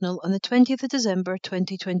National on the 20th of December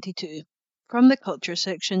 2022. From the Culture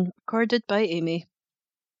section, recorded by Amy.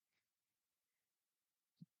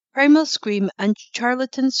 Primal Scream and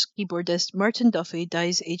Charlatans keyboardist Martin Duffy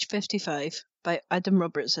dies aged 55, by Adam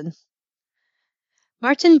Robertson.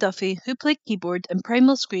 Martin Duffy, who played keyboard in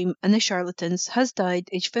Primal Scream and the Charlatans, has died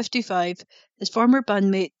aged 55, his former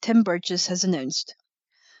bandmate Tim Burgess has announced.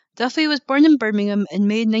 Duffy was born in Birmingham in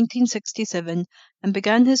May 1967 and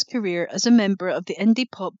began his career as a member of the indie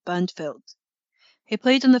pop band Felt. He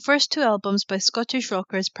played on the first two albums by Scottish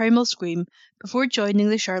rockers Primal Scream before joining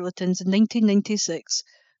the Charlatans in 1996,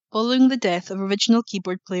 following the death of original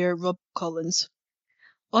keyboard player Rob Collins.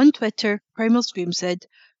 On Twitter, Primal Scream said,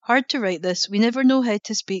 hard to write this, we never know how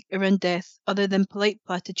to speak around death other than polite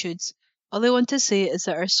platitudes. All I want to say is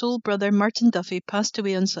that our soul brother Martin Duffy passed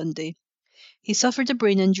away on Sunday. He suffered a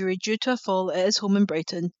brain injury due to a fall at his home in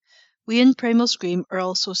Brighton. We in Primal Scream are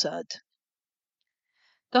all so sad.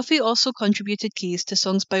 Duffy also contributed keys to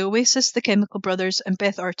songs by Oasis, The Chemical Brothers and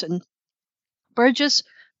Beth Orton. Burgess,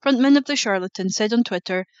 frontman of the Charlatans, said on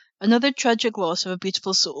Twitter, another tragic loss of a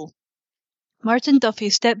beautiful soul. Martin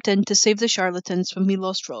Duffy stepped in to save the Charlatans when we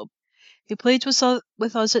lost Rob. He played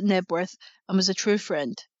with us at Nebworth and was a true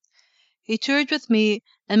friend. He toured with me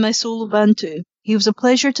and my solo band too. He was a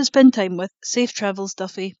pleasure to spend time with. Safe travels,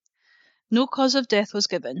 Duffy. No cause of death was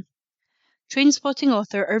given. Trainspotting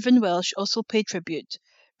author Irvin Welsh also paid tribute.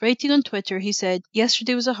 Writing on Twitter, he said,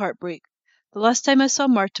 yesterday was a heartbreak. The last time I saw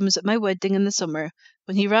Martin was at my wedding in the summer,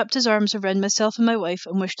 when he wrapped his arms around myself and my wife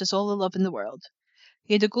and wished us all the love in the world.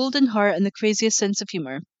 He had a golden heart and the craziest sense of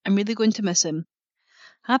humour. I'm really going to miss him.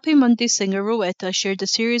 Happy Monday singer Rowetta shared a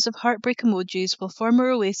series of heartbreak emojis while former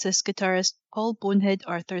Oasis guitarist Paul Bonehead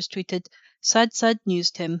Arthurs tweeted, sad, sad news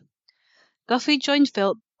to him. Duffy joined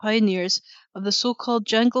Felt, pioneers of the so-called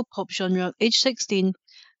jangle pop genre, at age 16,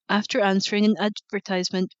 after answering an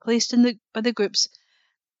advertisement placed by the group's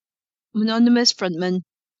anonymous frontman,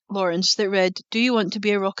 Lawrence, that read, do you want to be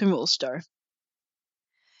a rock and roll star?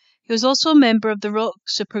 He was also a member of the rock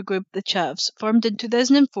supergroup The Chavs, formed in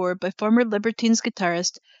 2004 by former Libertines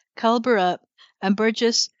guitarist Cal Barat and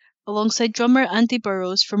Burgess, alongside drummer Andy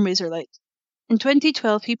Burrows from Razorlight. In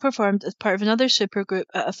 2012, he performed as part of another supergroup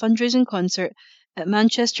at a fundraising concert at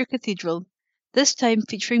Manchester Cathedral, this time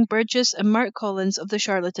featuring Burgess and Mark Collins of the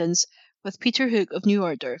Charlatans, with Peter Hook of New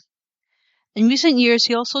Order. In recent years,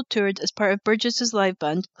 he also toured as part of Burgess's live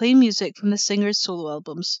band, playing music from the singer's solo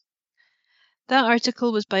albums. That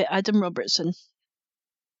article was by Adam Robertson.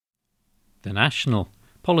 The National.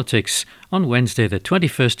 Politics on Wednesday the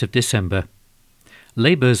 21st of December.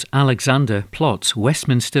 Labour's Alexander plots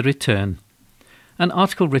Westminster return. An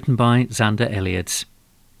article written by Xander Elliots.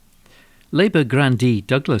 Labour grandee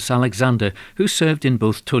Douglas Alexander, who served in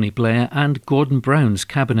both Tony Blair and Gordon Brown's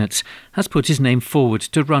cabinets, has put his name forward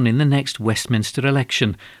to run in the next Westminster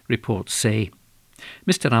election, reports say.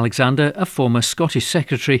 Mr Alexander, a former Scottish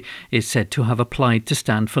secretary, is said to have applied to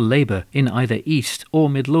stand for Labour in either East or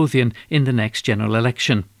Midlothian in the next general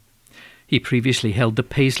election. He previously held the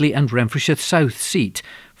Paisley and Renfrewshire South seat,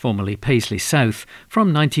 formerly Paisley South,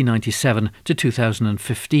 from 1997 to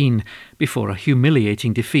 2015, before a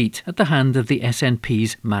humiliating defeat at the hand of the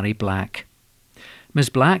SNP's Mary Black. Ms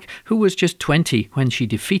Black, who was just 20 when she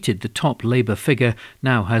defeated the top Labour figure,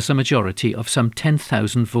 now has a majority of some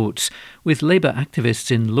 10,000 votes, with Labour activists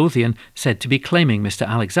in Lothian said to be claiming Mr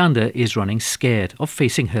Alexander is running scared of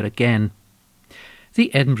facing her again.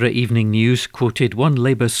 The Edinburgh Evening News quoted one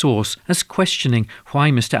Labour source as questioning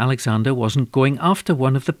why Mr Alexander wasn't going after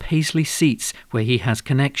one of the Paisley seats where he has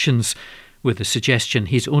connections, with the suggestion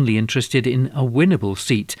he's only interested in a winnable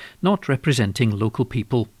seat, not representing local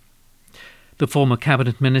people. The former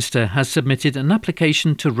Cabinet Minister has submitted an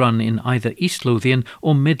application to run in either East Lothian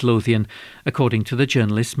or Mid Lothian, according to the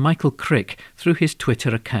journalist Michael Crick through his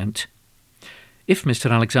Twitter account. If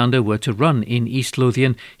Mr Alexander were to run in East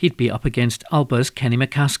Lothian, he'd be up against Alba's Kenny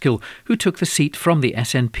McCaskill, who took the seat from the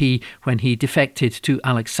SNP when he defected to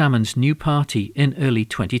Alex Salmond's new party in early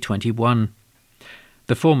 2021.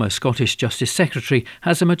 The former Scottish Justice Secretary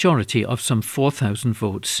has a majority of some 4,000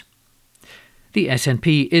 votes. The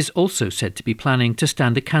SNP is also said to be planning to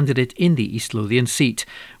stand a candidate in the East Lothian seat,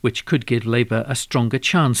 which could give Labour a stronger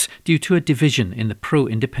chance due to a division in the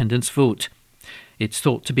pro-independence vote. It's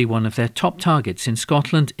thought to be one of their top targets in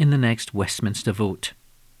Scotland in the next Westminster vote.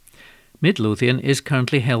 Mid Lothian is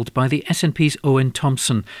currently held by the SNP's Owen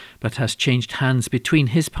Thompson, but has changed hands between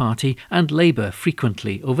his party and Labour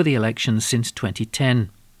frequently over the elections since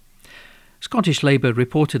 2010. Scottish Labour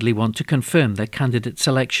reportedly want to confirm their candidate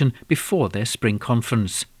selection before their spring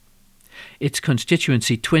conference. Its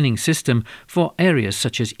constituency twinning system for areas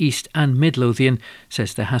such as East and Mid Lothian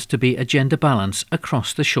says there has to be a gender balance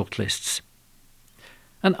across the shortlists.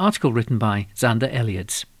 An article written by Xander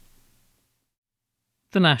Elliots.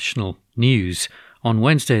 The National News on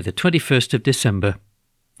Wednesday the 21st of December.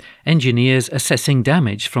 Engineers assessing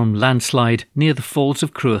damage from landslide near the Falls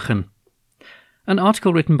of Cruachan. An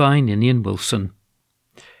article written by Ninian Wilson.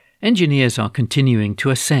 Engineers are continuing to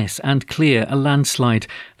assess and clear a landslide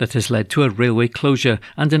that has led to a railway closure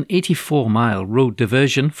and an 84-mile road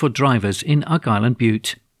diversion for drivers in Argyll and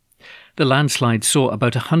Bute. The landslide saw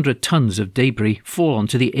about 100 tonnes of debris fall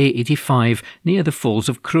onto the A85 near the Falls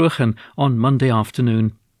of Cruachan on Monday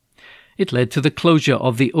afternoon. It led to the closure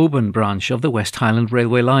of the Oban branch of the West Highland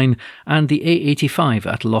Railway line and the A85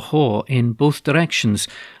 at Lochore in both directions,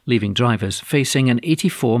 leaving drivers facing an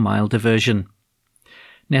 84-mile diversion.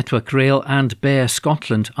 Network Rail and BEAR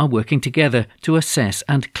Scotland are working together to assess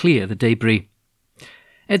and clear the debris.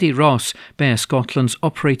 Eddie Ross, BEAR Scotland's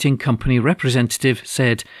operating company representative,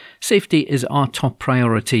 said, "Safety is our top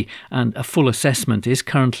priority and a full assessment is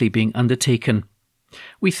currently being undertaken.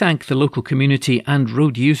 We thank the local community and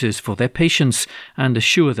road users for their patience and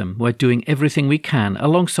assure them we're doing everything we can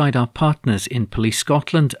alongside our partners in Police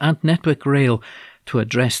Scotland and Network Rail to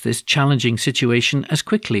address this challenging situation as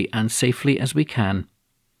quickly and safely as we can.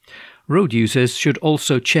 Road users should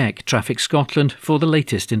also check Traffic Scotland for the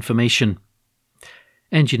latest information."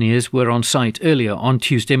 Engineers were on site earlier on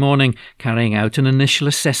Tuesday morning carrying out an initial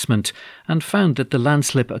assessment and found that the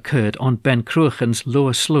landslip occurred on Ben Cruachan's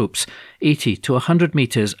lower slopes, 80 to 100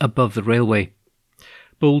 metres above the railway.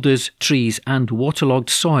 Boulders, trees and waterlogged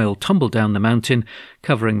soil tumbled down the mountain,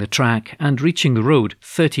 covering the track and reaching the road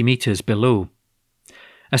 30 metres below.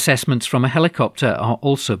 Assessments from a helicopter are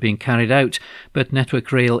also being carried out, but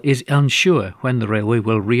Network Rail is unsure when the railway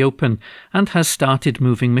will reopen and has started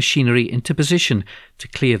moving machinery into position to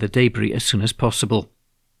clear the debris as soon as possible.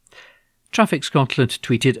 Traffic Scotland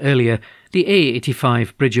tweeted earlier, the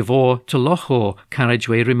A85 Bridge of Ore to Lochore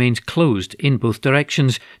carriageway remains closed in both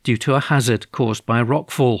directions due to a hazard caused by a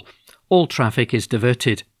rockfall. All traffic is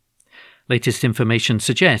diverted. Latest information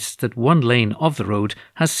suggests that one lane of the road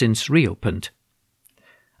has since reopened.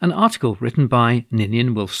 An article written by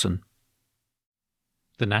Ninian Wilson.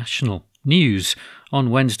 The National News on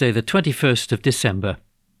Wednesday the 21st of December.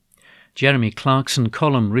 Jeremy Clarkson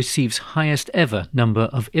column receives highest ever number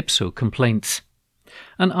of IPSO complaints.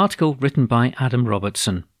 An article written by Adam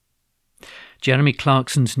Robertson. Jeremy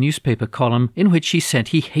Clarkson's newspaper column, in which he said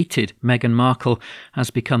he hated Meghan Markle, has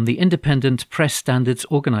become the Independent Press Standards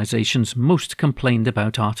Organisation's most complained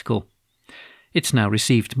about article. It's now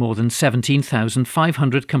received more than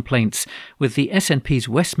 17,500 complaints, with the SNP's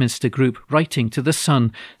Westminster group writing to The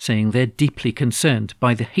Sun saying they're deeply concerned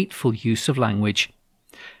by the hateful use of language.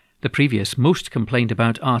 The previous most complained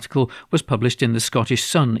about article was published in the Scottish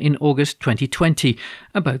Sun in August 2020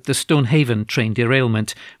 about the Stonehaven train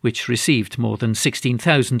derailment, which received more than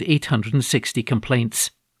 16,860 complaints.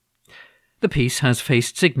 The piece has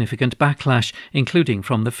faced significant backlash, including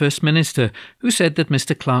from the First Minister, who said that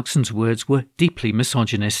Mr Clarkson's words were deeply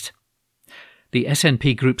misogynist. The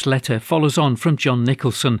SNP group's letter follows on from John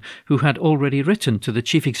Nicholson, who had already written to the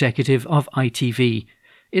Chief Executive of ITV.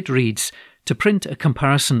 It reads, "To print a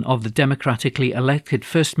comparison of the democratically elected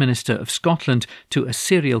First Minister of Scotland to a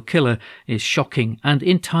serial killer is shocking and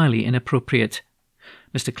entirely inappropriate.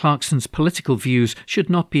 Mr Clarkson's political views should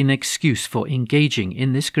not be an excuse for engaging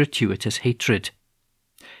in this gratuitous hatred.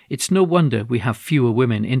 It's no wonder we have fewer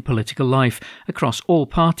women in political life across all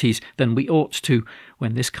parties than we ought to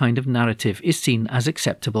when this kind of narrative is seen as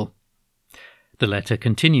acceptable." The letter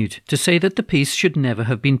continued to say that the piece should never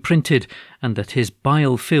have been printed and that his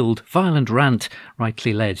bile-filled, violent rant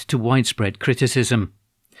rightly led to widespread criticism.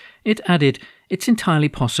 It added, "It's entirely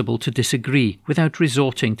possible to disagree without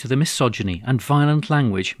resorting to the misogyny and violent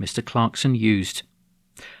language Mr Clarkson used.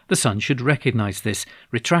 The Sun should recognise this,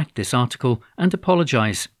 retract this article and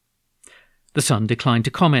apologise." The Sun declined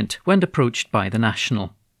to comment when approached by The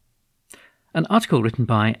National. An article written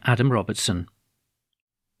by Adam Robertson.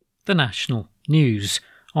 The National News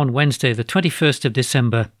on Wednesday the 21st of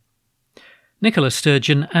December. Nicola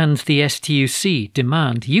Sturgeon and the STUC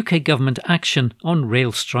demand UK government action on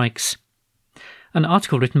rail strikes. An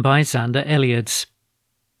article written by Xander Elliotts.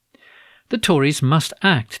 The Tories must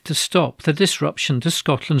act to stop the disruption to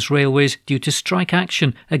Scotland's railways due to strike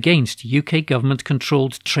action against UK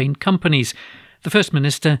government-controlled train companies, the First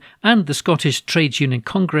Minister and the Scottish Trades Union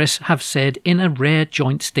Congress have said in a rare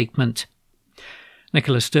joint statement.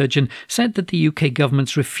 Nicola Sturgeon said that the UK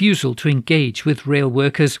government's refusal to engage with rail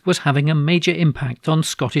workers was having a major impact on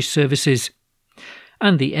Scottish services.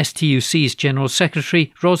 And the STUC's General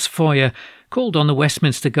Secretary, Ros Foyer, called on the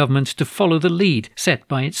Westminster government to follow the lead set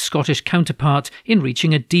by its Scottish counterpart in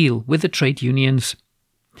reaching a deal with the trade unions.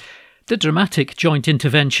 The dramatic joint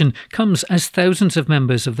intervention comes as thousands of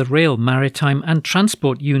members of the Rail, Maritime and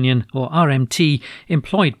Transport Union, or RMT,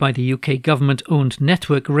 employed by the UK government-owned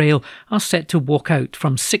Network Rail, are set to walk out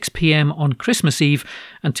from 6 p.m. on Christmas Eve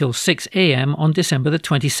until 6 a.m. on December the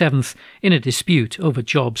 27th in a dispute over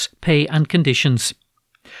jobs, pay and conditions.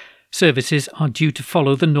 Services are due to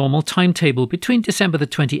follow the normal timetable between December the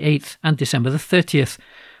 28th and December the 30th,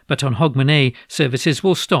 but on Hogmanay, services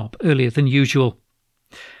will stop earlier than usual.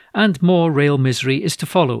 And more rail misery is to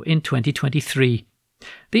follow in 2023.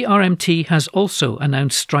 The RMT has also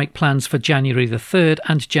announced strike plans for January the 3rd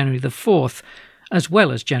and January the 4th, as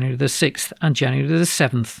well as January the 6th and January the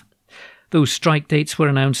 7th. Those strike dates were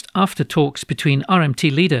announced after talks between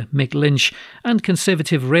RMT leader Mick Lynch and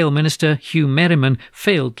Conservative Rail Minister Hugh Merriman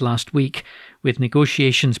failed last week, with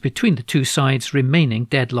negotiations between the two sides remaining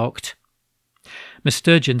deadlocked. Ms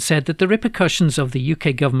Sturgeon said that the repercussions of the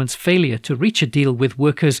UK government's failure to reach a deal with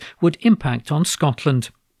workers would impact on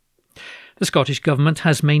Scotland. The Scottish Government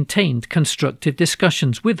has maintained constructive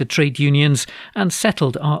discussions with the trade unions and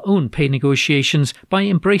settled our own pay negotiations by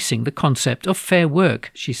embracing the concept of fair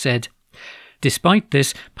work, she said. Despite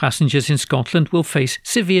this, passengers in Scotland will face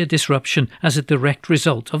severe disruption as a direct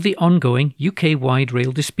result of the ongoing UK-wide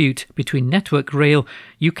rail dispute between Network Rail,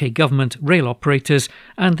 UK government rail operators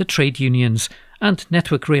and the trade unions, and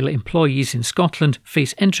Network Rail employees in Scotland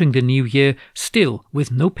face entering the new year still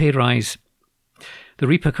with no pay rise. The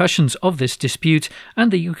repercussions of this dispute and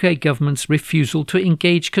the UK government's refusal to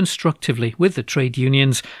engage constructively with the trade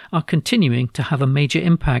unions are continuing to have a major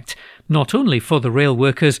impact, not only for the rail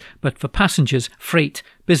workers but for passengers, freight,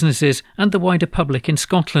 businesses and the wider public in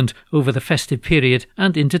Scotland over the festive period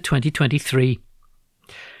and into 2023.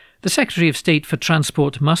 The Secretary of State for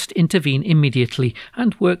Transport must intervene immediately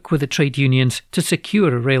and work with the trade unions to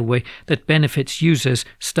secure a railway that benefits users,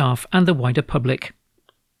 staff and the wider public.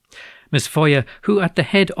 Ms Foyer, who at the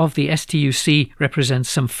head of the STUC represents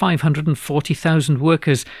some 540,000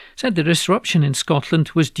 workers, said the disruption in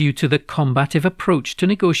Scotland was due to the combative approach to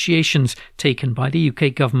negotiations taken by the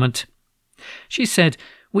UK government. She said,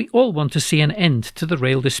 "We all want to see an end to the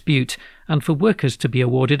rail dispute and for workers to be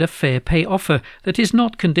awarded a fair pay offer that is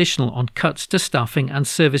not conditional on cuts to staffing and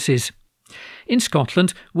services. In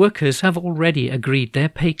Scotland, workers have already agreed their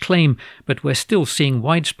pay claim, but we're still seeing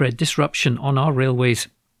widespread disruption on our railways.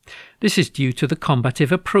 This is due to the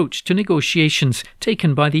combative approach to negotiations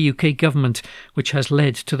taken by the UK government, which has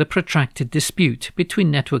led to the protracted dispute between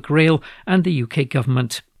Network Rail and the UK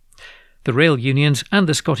government. The rail unions and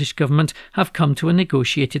the Scottish Government have come to a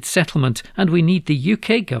negotiated settlement, and we need the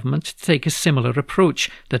UK Government to take a similar approach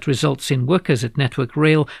that results in workers at Network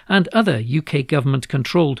Rail and other UK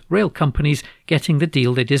Government-controlled rail companies getting the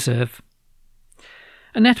deal they deserve."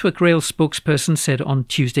 A Network Rail spokesperson said on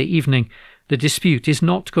Tuesday evening, "The dispute is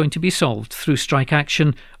not going to be solved through strike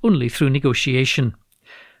action, only through negotiation."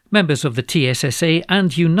 Members of the TSSA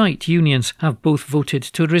and Unite unions have both voted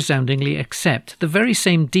to resoundingly accept the very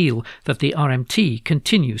same deal that the RMT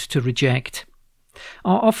continues to reject.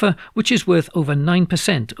 Our offer, which is worth over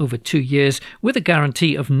 9% over 2 years, with a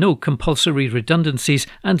guarantee of no compulsory redundancies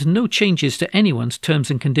and no changes to anyone's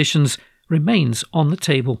terms and conditions, remains on the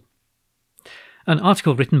table. An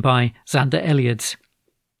article written by Xander Elliotts.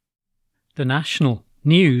 The National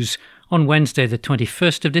News on Wednesday the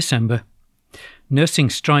 21st of December. Nursing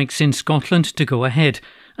strikes in Scotland to go ahead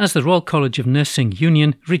as the Royal College of Nursing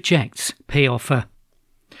Union rejects pay offer.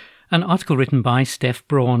 An article written by Steph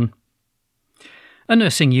Braun. A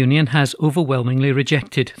nursing union has overwhelmingly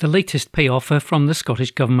rejected the latest pay offer from the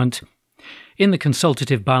Scottish Government. In the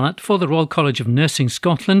consultative ballot for the Royal College of Nursing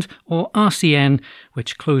Scotland, or RCN,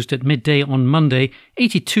 which closed at midday on Monday,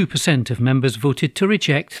 82% of members voted to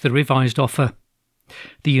reject the revised offer.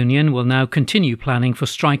 The union will now continue planning for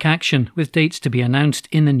strike action, with dates to be announced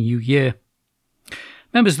in the new year.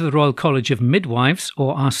 Members of the Royal College of Midwives,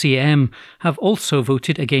 or RCM, have also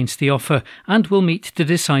voted against the offer and will meet to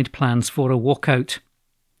decide plans for a walkout.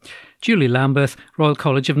 Julie Lambeth, Royal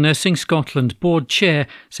College of Nursing Scotland Board Chair,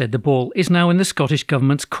 said the ball is now in the Scottish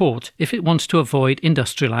Government's court if it wants to avoid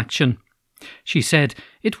industrial action. She said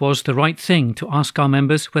it was the right thing to ask our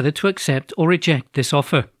members whether to accept or reject this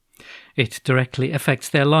offer. It directly affects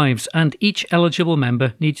their lives, and each eligible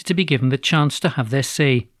member needs to be given the chance to have their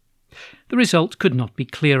say. The result could not be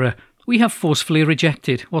clearer. We have forcefully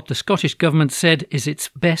rejected what the Scottish Government said is its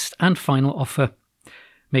best and final offer.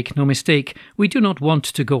 Make no mistake, we do not want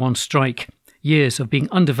to go on strike. Years of being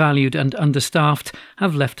undervalued and understaffed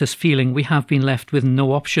have left us feeling we have been left with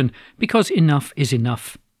no option, because enough is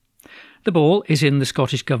enough. The ball is in the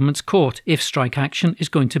Scottish Government's court if strike action is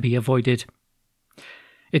going to be avoided.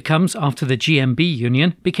 It comes after the GMB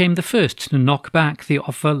union became the first to knock back the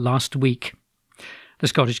offer last week. The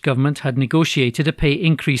Scottish Government had negotiated a pay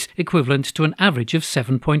increase equivalent to an average of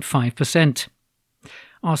 7.5%.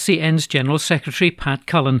 RCN's General Secretary Pat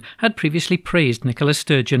Cullen had previously praised Nicola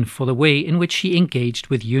Sturgeon for the way in which she engaged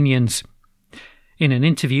with unions. In an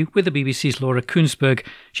interview with the BBC's Laura Koonsberg,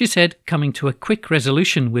 she said coming to a quick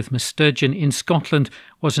resolution with Miss Sturgeon in Scotland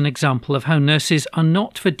was an example of how nurses are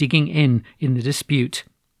not for digging in the dispute.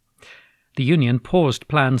 The union paused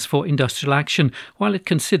plans for industrial action while it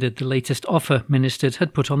considered the latest offer ministers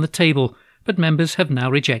had put on the table, but members have now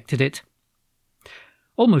rejected it.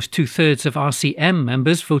 Almost two-thirds of RCM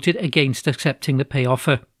members voted against accepting the pay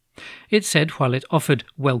offer. It said while it offered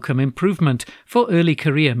welcome improvement for early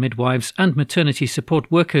career midwives and maternity support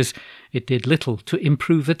workers, it did little to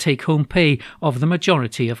improve the take-home pay of the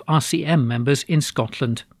majority of RCM members in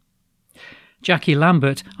Scotland. Jackie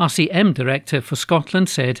Lambert, RCM Director for Scotland,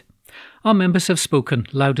 said, "Our members have spoken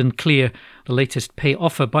loud and clear. The latest pay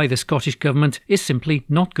offer by the Scottish Government is simply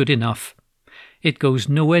not good enough. It goes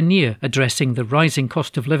nowhere near addressing the rising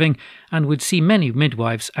cost of living and would see many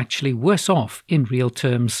midwives actually worse off in real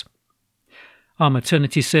terms. Our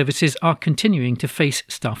maternity services are continuing to face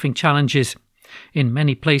staffing challenges. In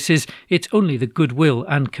many places, it's only the goodwill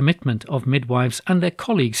and commitment of midwives and their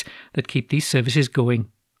colleagues that keep these services going.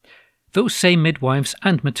 Those same midwives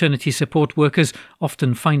and maternity support workers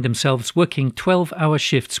often find themselves working 12-hour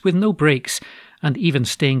shifts with no breaks, and even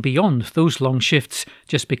staying beyond those long shifts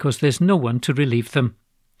just because there's no one to relieve them.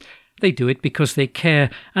 They do it because they care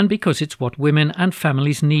and because it's what women and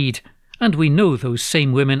families need, and we know those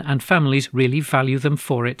same women and families really value them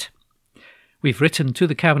for it. We've written to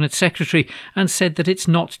the Cabinet Secretary and said that it's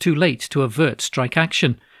not too late to avert strike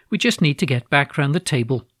action. We just need to get back round the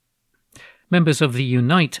table." Members of the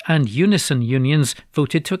Unite and Unison unions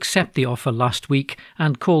voted to accept the offer last week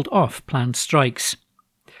and called off planned strikes.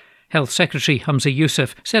 Health Secretary Humza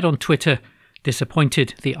Yousaf said on Twitter,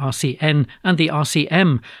 "Disappointed the RCN and the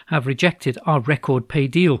RCM have rejected our record pay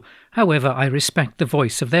deal. However, I respect the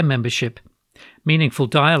voice of their membership. Meaningful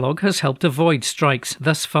dialogue has helped avoid strikes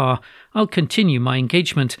thus far. I'll continue my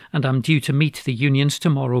engagement and I'm due to meet the unions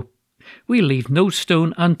tomorrow. We'll leave no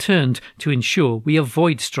stone unturned to ensure we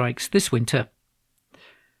avoid strikes this winter."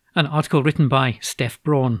 An article written by Steph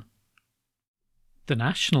Braun. The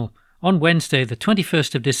National, on Wednesday the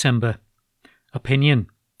 21st of December. Opinion.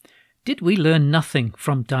 Did we learn nothing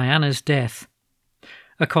from Diana's death?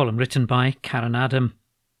 A column written by Karen Adam.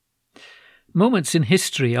 Moments in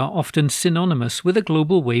history are often synonymous with a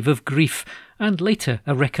global wave of grief and later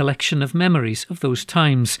a recollection of memories of those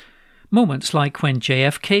times. Moments like when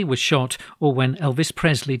JFK was shot or when Elvis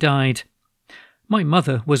Presley died. My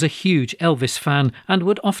mother was a huge Elvis fan and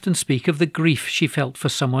would often speak of the grief she felt for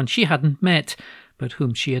someone she hadn't met, but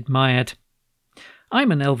whom she admired.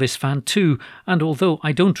 I'm an Elvis fan too, and although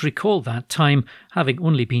I don't recall that time, having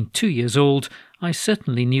only been 2 years old, I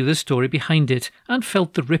certainly knew the story behind it and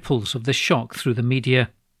felt the ripples of the shock through the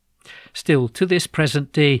media. Still, to this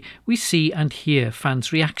present day, we see and hear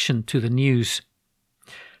fans' reaction to the news.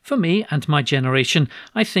 For me and my generation,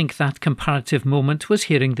 I think that comparative moment was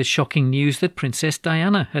hearing the shocking news that Princess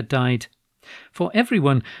Diana had died. For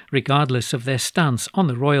everyone, regardless of their stance on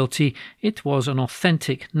the royalty, it was an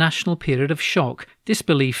authentic national period of shock,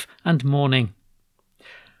 disbelief and mourning.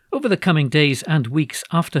 Over the coming days and weeks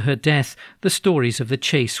after her death, the stories of the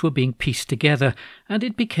chase were being pieced together, and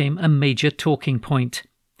it became a major talking point.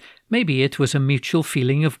 Maybe it was a mutual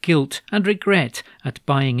feeling of guilt and regret at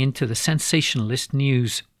buying into the sensationalist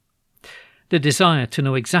news. The desire to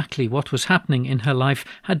know exactly what was happening in her life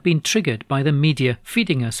had been triggered by the media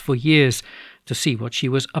feeding us for years. To see what she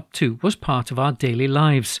was up to was part of our daily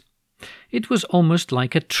lives. It was almost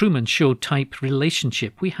like a Truman Show type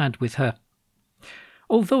relationship we had with her.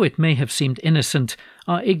 Although it may have seemed innocent,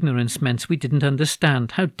 our ignorance meant we didn't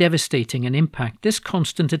understand how devastating an impact this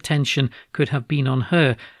constant attention could have been on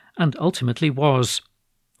her, and ultimately was.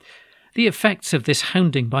 The effects of this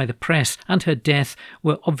hounding by the press and her death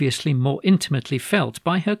were obviously more intimately felt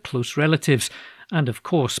by her close relatives, and of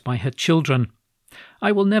course by her children.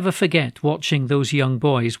 I will never forget watching those young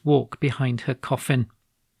boys walk behind her coffin.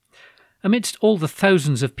 Amidst all the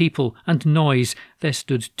thousands of people and noise, there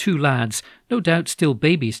stood two lads, no doubt still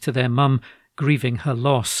babies to their mum, grieving her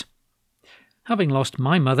loss. Having lost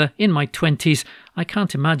my mother in my 20s, I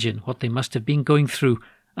can't imagine what they must have been going through,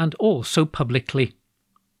 and all so publicly.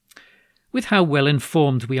 With how well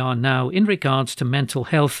informed we are now in regards to mental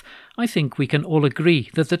health, I think we can all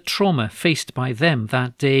agree that the trauma faced by them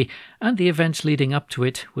that day and the events leading up to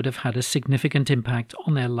it would have had a significant impact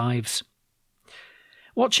on their lives.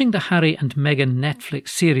 Watching the Harry and Meghan Netflix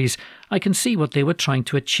series, I can see what they were trying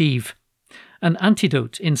to achieve. An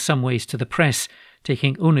antidote in some ways to the press,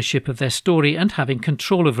 taking ownership of their story and having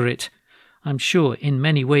control over it. I'm sure in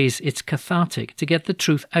many ways it's cathartic to get the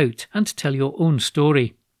truth out and tell your own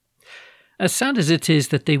story. As sad as it is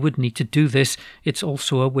that they would need to do this, it's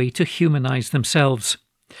also a way to humanise themselves.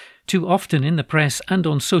 Too often in the press and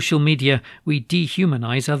on social media, we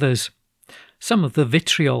dehumanise others. Some of the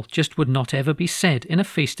vitriol just would not ever be said in a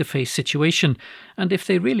face-to-face situation, and if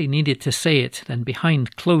they really needed to say it, then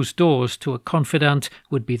behind closed doors to a confidant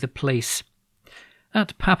would be the place.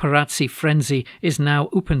 That paparazzi frenzy is now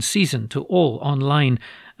open season to all online,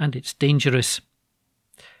 and it's dangerous.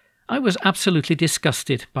 I was absolutely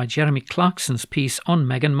disgusted by Jeremy Clarkson's piece on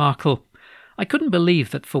Meghan Markle. I couldn't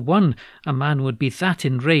believe that for one, a man would be that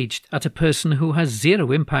enraged at a person who has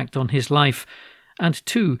zero impact on his life, and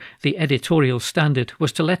two, the editorial standard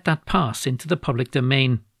was to let that pass into the public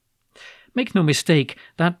domain. Make no mistake,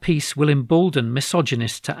 that piece will embolden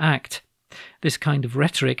misogynists to act. This kind of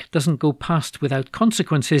rhetoric doesn't go past without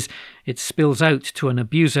consequences. It spills out to an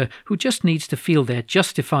abuser who just needs to feel they're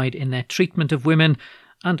justified in their treatment of women,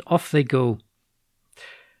 and off they go.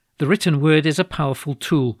 The written word is a powerful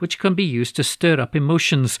tool which can be used to stir up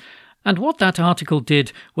emotions, and what that article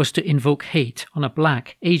did was to invoke hate on a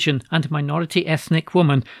black, Asian and minority ethnic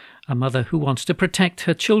woman, a mother who wants to protect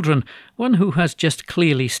her children, one who has just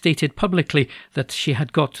clearly stated publicly that she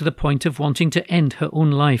had got to the point of wanting to end her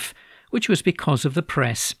own life, which was because of the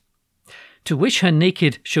press. To wish her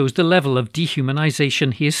naked shows the level of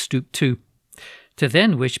dehumanization he has stooped to. To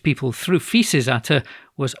then wish people threw feces at her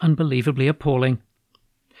was unbelievably appalling.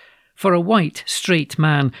 For a white, straight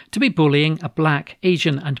man to be bullying a black,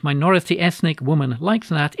 Asian and minority ethnic woman like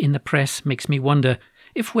that in the press makes me wonder,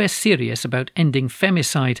 if we're serious about ending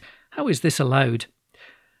femicide, how is this allowed?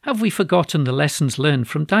 Have we forgotten the lessons learned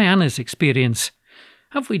from Diana's experience?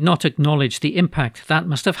 Have we not acknowledged the impact that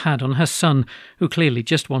must have had on her son, who clearly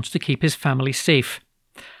just wants to keep his family safe?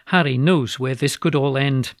 Harry knows where this could all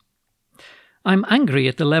end. I'm angry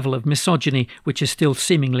at the level of misogyny which is still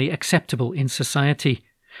seemingly acceptable in society.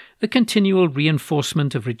 The continual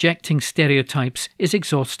reinforcement of rejecting stereotypes is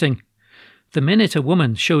exhausting. The minute a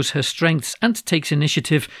woman shows her strengths and takes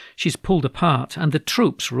initiative, she's pulled apart and the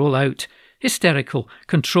tropes roll out. Hysterical,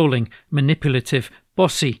 controlling, manipulative,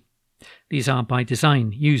 bossy. These are by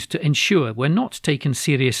design used to ensure we're not taken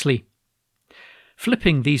seriously.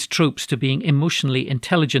 Flipping these tropes to being emotionally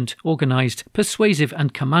intelligent, organised, persuasive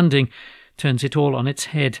and commanding turns it all on its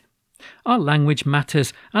head. Our language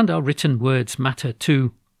matters and our written words matter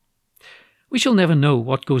too. We shall never know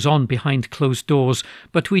what goes on behind closed doors,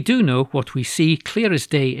 but we do know what we see clear as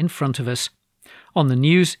day in front of us. On the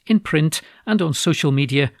news, in print, and on social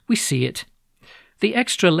media, we see it. The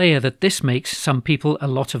extra layer that this makes some people a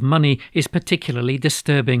lot of money is particularly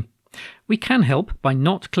disturbing. We can help by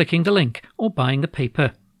not clicking the link or buying the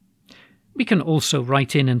paper. We can also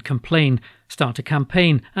write in and complain, start a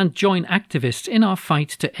campaign, and join activists in our fight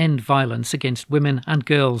to end violence against women and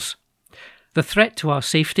girls. The threat to our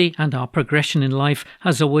safety and our progression in life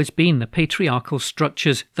has always been the patriarchal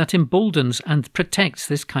structures that emboldens and protects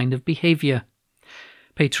this kind of behaviour.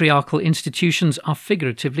 Patriarchal institutions are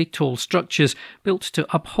figuratively tall structures built to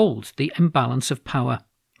uphold the imbalance of power.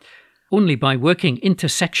 Only by working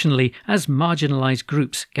intersectionally as marginalised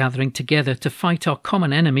groups gathering together to fight our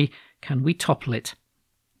common enemy can we topple it.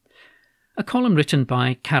 A column written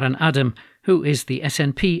by Karen Adam, who is the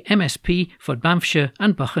SNP MSP for Banffshire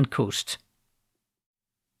and Buchan Coast.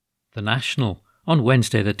 The National, on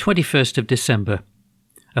Wednesday the 21st of December.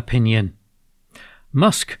 Opinion.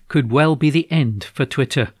 Musk could well be the end for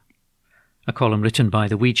Twitter. A column written by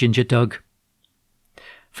the Wee Ginger Doug.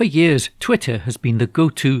 For years, Twitter has been the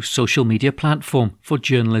go-to social media platform for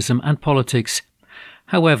journalism and politics.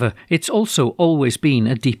 However, it's also always been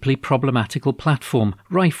a deeply problematical platform,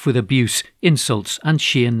 rife with abuse, insults and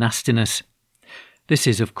sheer nastiness. This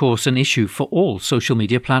is, of course, an issue for all social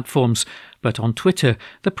media platforms, but on Twitter,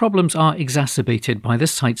 the problems are exacerbated by the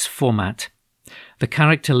site's format. The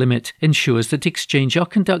character limit ensures that exchange are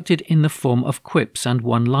conducted in the form of quips and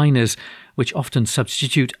one-liners, which often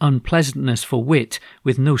substitute unpleasantness for wit,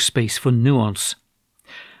 with no space for nuance.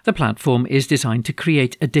 The platform is designed to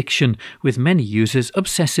create addiction, with many users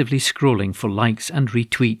obsessively scrolling for likes and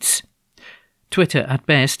retweets. Twitter, at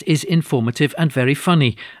best, is informative and very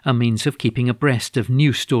funny, a means of keeping abreast of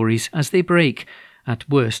news stories as they break. At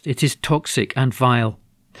worst, it is toxic and vile.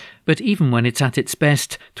 But even when it's at its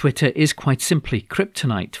best, Twitter is quite simply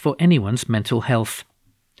kryptonite for anyone's mental health.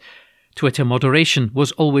 Twitter moderation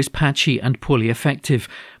was always patchy and poorly effective,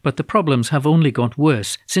 but the problems have only got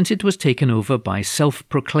worse since it was taken over by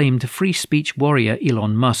self-proclaimed free speech warrior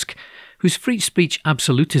Elon Musk, whose free speech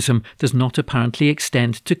absolutism does not apparently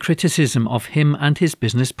extend to criticism of him and his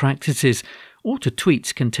business practices, or to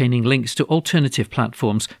tweets containing links to alternative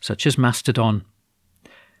platforms such as Mastodon.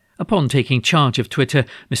 Upon taking charge of Twitter,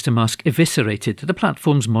 Mr. Musk eviscerated the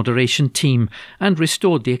platform's moderation team and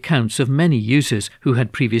restored the accounts of many users who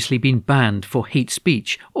had previously been banned for hate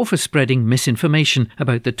speech or for spreading misinformation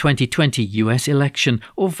about the 2020 US election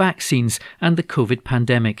or vaccines and the COVID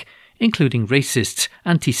pandemic, including racists,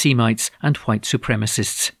 anti-Semites and white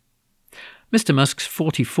supremacists. Mr. Musk's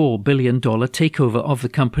 $44 billion takeover of the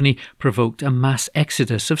company provoked a mass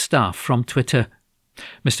exodus of staff from Twitter.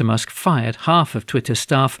 Mr. Musk fired half of Twitter's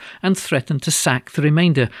staff and threatened to sack the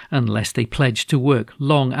remainder unless they pledged to work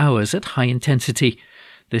long hours at high intensity.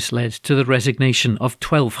 This led to the resignation of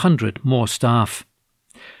 1,200 more staff.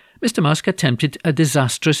 Mr. Musk attempted a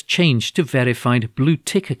disastrous change to verified blue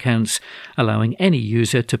tick accounts, allowing any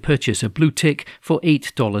user to purchase a blue tick for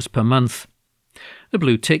 $8 per month. The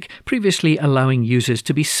blue tick, previously allowing users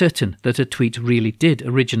to be certain that a tweet really did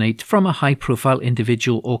originate from a high-profile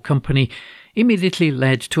individual or company, immediately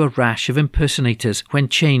led to a rash of impersonators when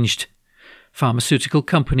changed. Pharmaceutical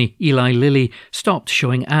company Eli Lilly stopped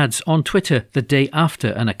showing ads on Twitter the day after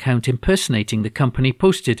an account impersonating the company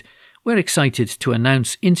posted, "We're excited to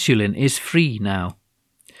announce insulin is free now."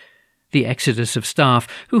 The exodus of staff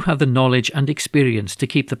who have the knowledge and experience to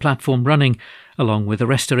keep the platform running, along with the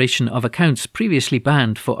restoration of accounts previously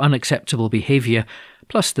banned for unacceptable behaviour,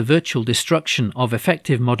 plus the virtual destruction of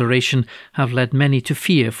effective moderation, have led many to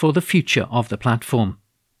fear for the future of the platform.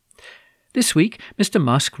 This week, Mr.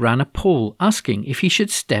 Musk ran a poll asking if he should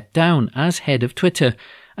step down as head of Twitter,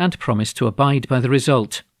 and promised to abide by the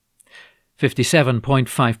result.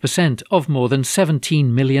 57.5% of more than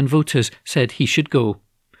 17 million voters said he should go.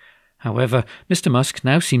 However, Mr. Musk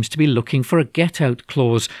now seems to be looking for a get-out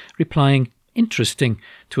clause, replying, "Interesting,"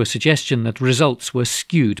 to a suggestion that results were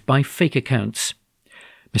skewed by fake accounts.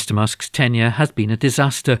 Mr. Musk's tenure has been a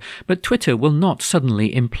disaster, but Twitter will not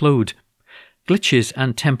suddenly implode. Glitches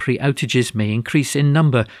and temporary outages may increase in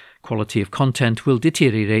number, quality of content will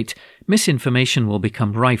deteriorate, misinformation will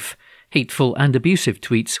become rife, hateful and abusive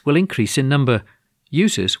tweets will increase in number,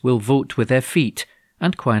 users will vote with their feet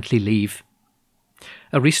and quietly leave.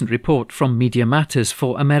 A recent report from Media Matters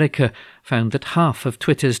for America found that half of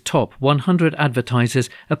Twitter's top 100 advertisers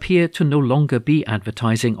appear to no longer be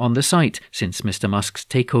advertising on the site since Mr. Musk's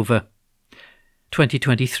takeover.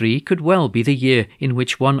 2023 could well be the year in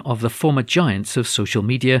which one of the former giants of social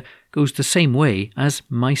media goes the same way as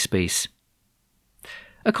MySpace.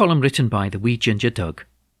 A column written by the Wee Ginger Doug.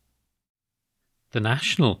 The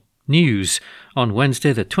National News on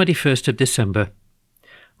Wednesday the 21st of December.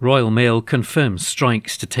 Royal Mail confirms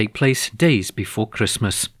strikes to take place days before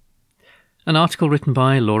Christmas. An article written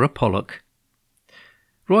by Laura Pollock.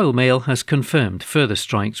 Royal Mail has confirmed further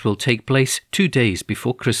strikes will take place 2 days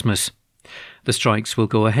before Christmas. The strikes will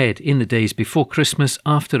go ahead in the days before Christmas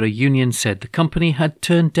after a union said the company had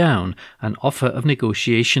turned down an offer of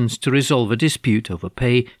negotiations to resolve a dispute over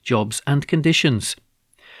pay, jobs and conditions.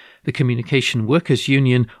 The Communication Workers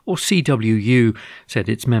Union, or CWU, said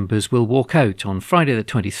its members will walk out on Friday the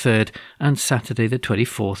 23rd and Saturday the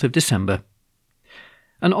 24th of December.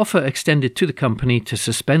 An offer extended to the company to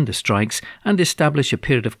suspend the strikes and establish a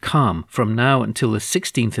period of calm from now until the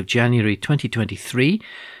 16th of January 2023,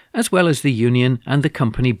 as well as the union and the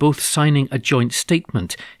company both signing a joint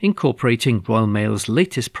statement incorporating Royal Mail's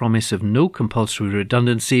latest promise of no compulsory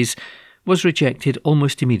redundancies, was rejected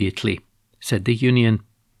almost immediately, said the union.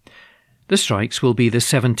 The strikes will be the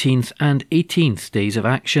 17th and 18th days of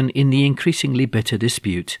action in the increasingly bitter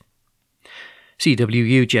dispute.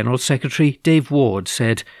 CWU General Secretary Dave Ward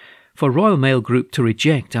said, "For Royal Mail Group to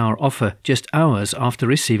reject our offer just hours after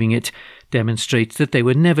receiving it demonstrates that they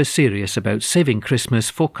were never serious about saving Christmas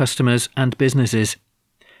for customers and businesses.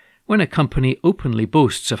 When a company openly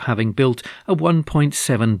boasts of having built a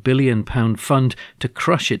 £1.7 billion fund to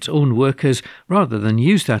crush its own workers rather than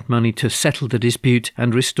use that money to settle the dispute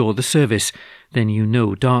and restore the service, then you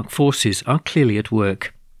know dark forces are clearly at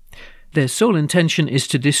work. Their sole intention is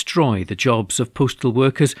to destroy the jobs of postal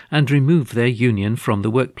workers and remove their union from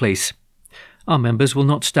the workplace. Our members will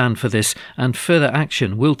not stand for this, and further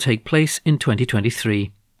action will take place in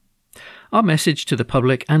 2023. Our message to the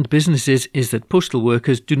public and businesses is that postal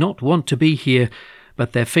workers do not want to be here,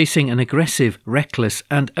 but they're facing an aggressive, reckless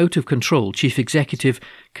and out-of-control chief executive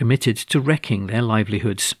committed to wrecking their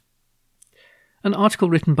livelihoods. An article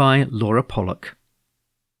written by Laura Pollock.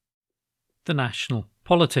 The National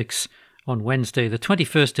Politics on Wednesday the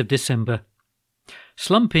 21st of December.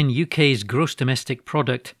 Slump in UK's gross domestic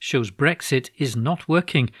product shows Brexit is not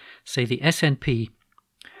working, say the SNP.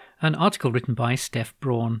 An article written by Steph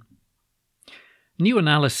Braun. New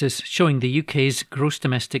analysis showing the UK's gross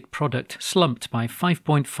domestic product slumped by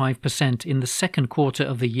 5.5% in the second quarter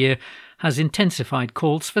of the year has intensified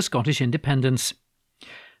calls for Scottish independence.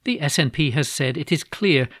 The SNP has said it is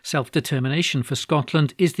clear self-determination for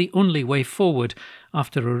Scotland is the only way forward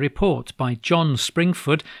after a report by John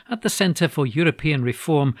Springford at the Centre for European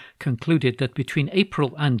Reform concluded that between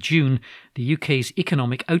April and June, the UK's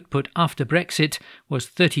economic output after Brexit was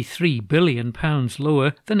 £33 billion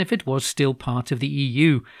lower than if it was still part of the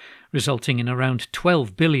EU, resulting in around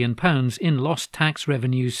 £12 billion in lost tax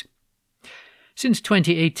revenues. Since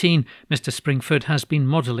 2018, Mr Springford has been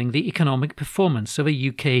modelling the economic performance of a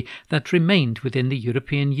UK that remained within the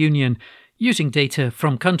European Union, using data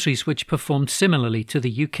from countries which performed similarly to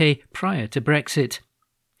the UK prior to Brexit.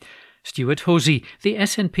 Stuart Hosey, the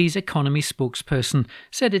SNP's economy spokesperson,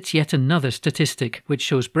 said it's yet another statistic which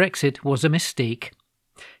shows Brexit was a mistake.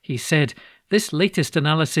 He said, "This latest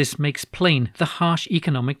analysis makes plain the harsh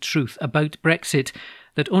economic truth about Brexit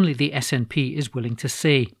that only the SNP is willing to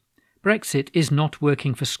say. Brexit is not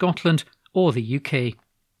working for Scotland or the UK."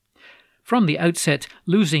 From the outset,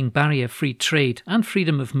 losing barrier-free trade and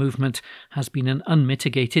freedom of movement has been an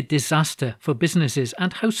unmitigated disaster for businesses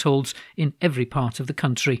and households in every part of the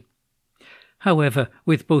country. However,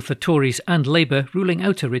 with both the Tories and Labour ruling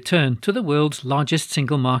out a return to the world's largest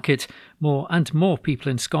single market, more and more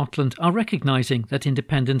people in Scotland are recognising that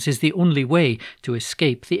independence is the only way to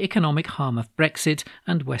escape the economic harm of Brexit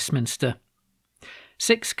and Westminster.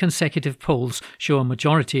 6 consecutive polls show a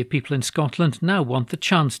majority of people in Scotland now want the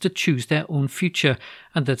chance to choose their own future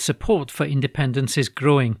and that support for independence is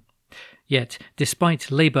growing. Yet, despite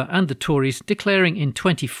Labour and the Tories declaring in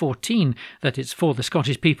 2014 that it's for the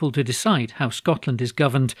Scottish people to decide how Scotland is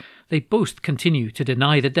governed, they both continue to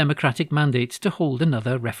deny the democratic mandates to hold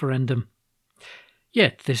another referendum.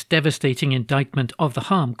 Yet this devastating indictment of the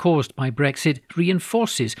harm caused by Brexit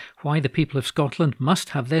reinforces why the people of Scotland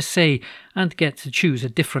must have their say and get to choose a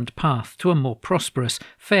different path to a more prosperous,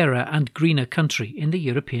 fairer and greener country in the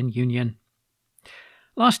European Union.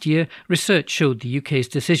 Last year, research showed the UK's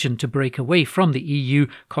decision to break away from the EU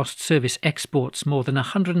cost service exports more than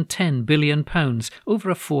 £110 billion over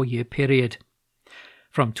a 4-year period.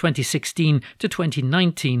 From 2016 to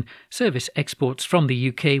 2019, service exports from the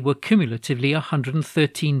UK were cumulatively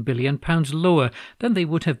 £113 billion lower than they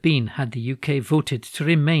would have been had the UK voted to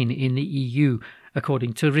remain in the EU,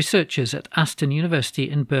 according to researchers at Aston University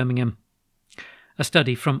in Birmingham. A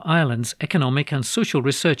study from Ireland's Economic and Social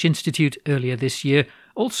Research Institute earlier this year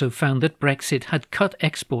also found that Brexit had cut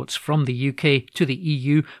exports from the UK to the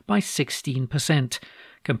EU by 16%,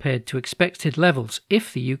 compared to expected levels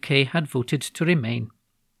if the UK had voted to remain.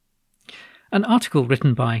 An article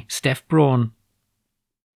written by Steph Braun.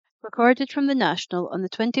 Recorded from the National on the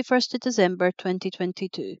 21st of December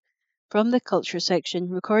 2022. From the Culture section,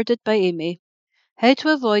 recorded by Amy. How to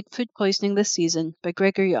Avoid Food Poisoning This Season by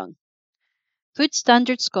Gregor Young. Food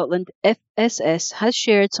Standards Scotland FSS has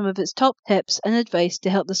shared some of its top tips and advice to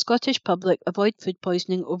help the Scottish public avoid food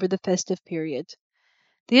poisoning over the festive period.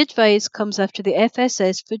 The advice comes after the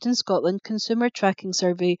FSS Food in Scotland Consumer Tracking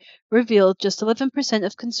Survey revealed just 11%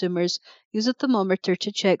 of consumers use a thermometer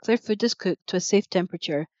to check their food is cooked to a safe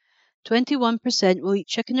temperature. 21% will eat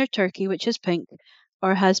chicken or turkey which is pink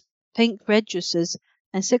or has pink red juices,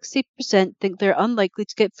 and 60% think they're unlikely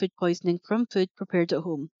to get food poisoning from food prepared at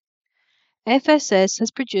home. FSS has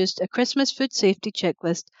produced a Christmas food safety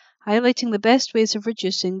checklist highlighting the best ways of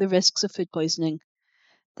reducing the risks of food poisoning.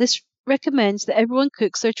 This recommends that everyone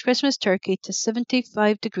cooks their Christmas turkey to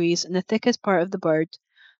 75 degrees in the thickest part of the bird,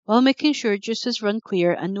 while making sure juices run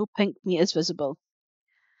clear and no pink meat is visible.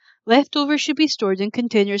 Leftovers should be stored in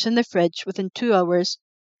containers in the fridge within 2 hours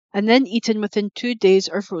and then eaten within 2 days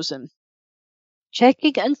or frozen.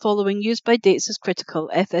 Checking and following use-by dates is critical,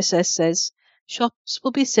 FSS says. Shops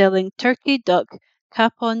will be selling turkey, duck,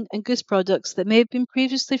 capon and goose products that may have been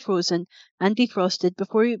previously frozen and defrosted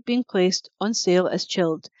before being placed on sale as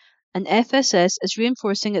chilled, and FSS is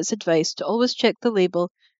reinforcing its advice to always check the label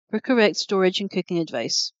for correct storage and cooking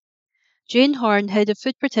advice. Jane Horn, Head of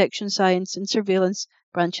Food Protection Science and Surveillance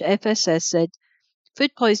Branch at FSS, said,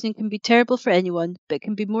 "Food poisoning can be terrible for anyone, but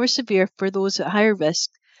can be more severe for those at higher risk,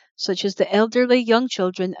 such as the elderly, young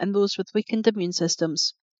children, and those with weakened immune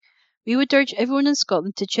systems. We would urge everyone in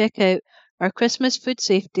Scotland to check out our Christmas food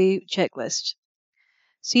safety checklist.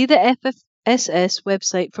 See the FSS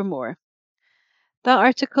website for more." That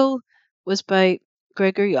article was by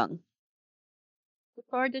Gregor Young.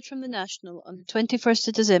 Recorded from the National on the 21st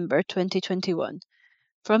of December 2021.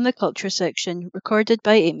 From the Culture section, recorded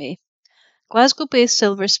by Amy. Glasgow-based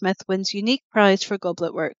silversmith wins unique prize for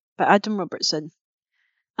goblet work by Adam Robertson.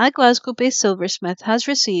 A Glasgow-based silversmith has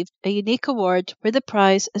received a unique award where the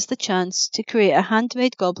prize is the chance to create a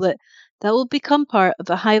handmade goblet that will become part of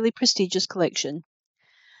a highly prestigious collection.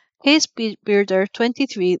 Case Bearder,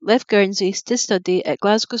 23, left Guernsey to study at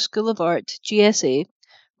Glasgow School of Art, GSA,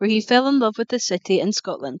 where he fell in love with the city and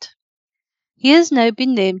Scotland. He has now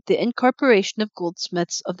been named the Incorporation of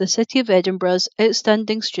Goldsmiths of the City of Edinburgh's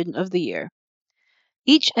Outstanding Student of the Year.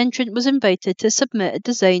 Each entrant was invited to submit a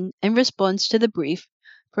design in response to the brief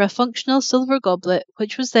for a functional silver goblet,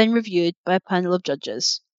 which was then reviewed by a panel of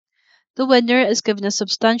judges. The winner is given a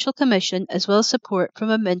substantial commission as well as support from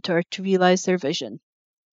a mentor to realise their vision.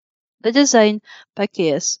 The design by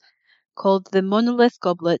Caius, called the Monolith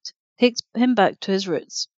Goblet, takes him back to his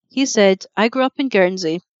roots. He said, "I grew up in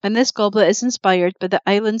Guernsey, and this goblet is inspired by the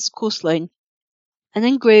island's coastline and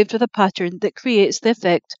engraved with a pattern that creates the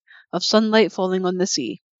effect of sunlight falling on the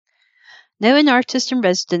sea." Now an artist in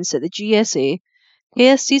residence at the GSA,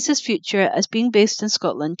 Caius sees his future as being based in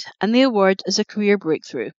Scotland and the award as a career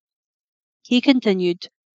breakthrough. He continued,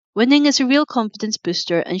 "Winning is a real confidence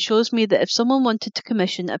booster and shows me that if someone wanted to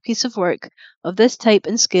commission a piece of work of this type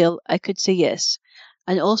and scale, I could say yes,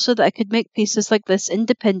 and also that I could make pieces like this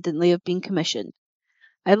independently of being commissioned.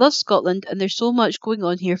 I love Scotland and there's so much going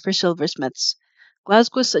on here for silversmiths.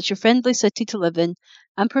 Glasgow is such a friendly city to live in,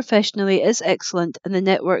 and professionally it's excellent and the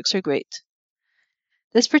networks are great."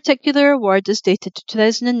 This particular award is dated to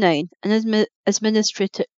 2009 and is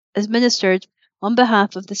administered on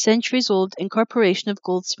behalf of the centuries-old Incorporation of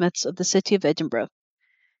Goldsmiths of the City of Edinburgh.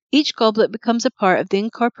 Each goblet becomes a part of the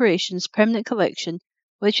Incorporation's permanent collection,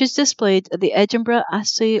 which is displayed at the Edinburgh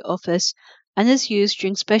Assay Office and is used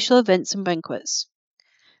during special events and banquets.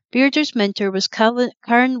 Bearder's mentor was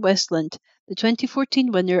Karen Westland, the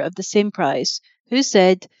 2014 winner of the same prize, who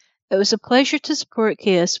said, "It was a pleasure to support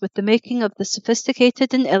Caius with the making of the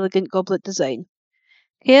sophisticated and elegant goblet design.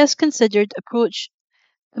 Caius' considered approach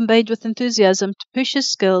combined with enthusiasm to push his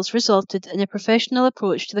skills resulted in a professional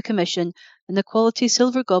approach to the commission and a quality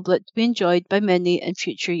silver goblet to be enjoyed by many in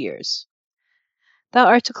future years." That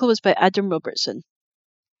article was by Adam Robertson.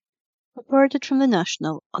 Recorded from the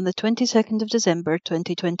National on the 22nd of December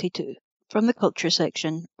 2022. From the Culture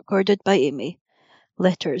section, recorded by Amy.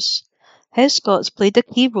 Letters. How Scots played a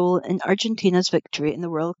key role in Argentina's victory in the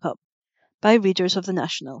World Cup, by readers of the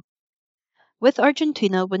National. With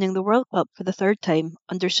Argentina winning the World Cup for the third time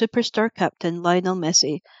under superstar captain Lionel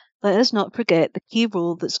Messi, let us not forget the key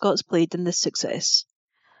role that Scots played in this success.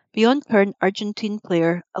 Beyond current Argentine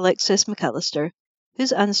player Alexis McAllister,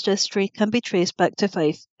 whose ancestry can be traced back to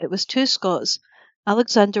Fife, it was two Scots,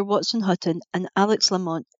 Alexander Watson Hutton and Alex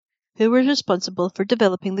Lamont, who were responsible for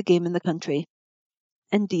developing the game in the country.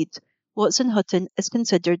 Indeed, Watson Hutton is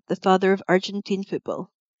considered the father of Argentine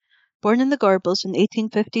football. Born in the Gorbals in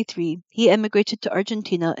 1853, he emigrated to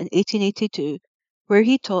Argentina in 1882, where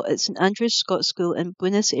he taught at St Andrew's Scots School in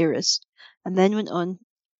Buenos Aires, and then went on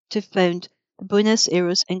to found the Buenos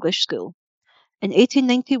Aires English School. In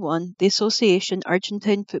 1891, the Association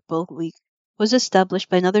Argentine Football League was established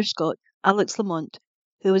by another Scot, Alex Lamont,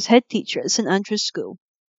 who was head teacher at St Andrew's School.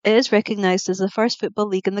 It is recognised as the first football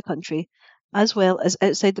league in the country, as well as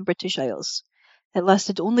outside the British Isles. It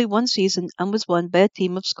lasted only one season and was won by a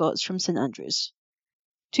team of Scots from St Andrews.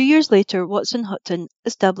 2 years later, Watson Hutton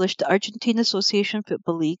established the Argentine Association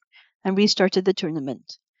Football League and restarted the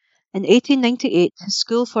tournament. In 1898, his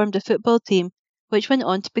school formed a football team which went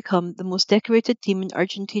on to become the most decorated team in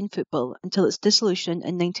Argentine football until its dissolution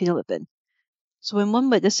in 1911. So when one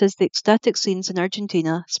witnesses the ecstatic scenes in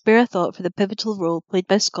Argentina, spare a thought for the pivotal role played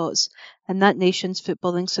by Scots in that nation's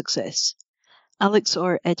footballing success. Alex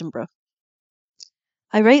Orr, Edinburgh.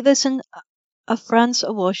 I write this in a France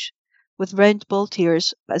awash with round ball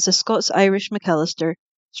tears as the Scots-Irish McAllister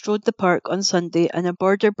strode the park on Sunday and a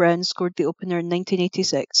Border Brown scored the opener in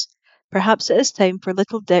 1986. Perhaps it is time for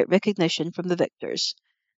little debt recognition from the victors.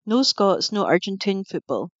 No Scots, no Argentine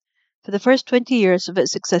football. For the first 20 years of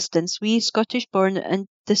its existence, we, Scottish-born and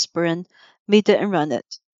diasporan, made it and ran it.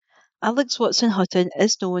 Alex Watson-Hutton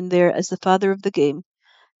is known there as the father of the game.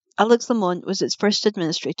 Alex Lamont was its first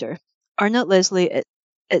administrator. Arnott Leslie,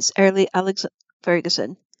 its early Alex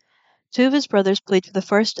Ferguson. Two of his brothers played for the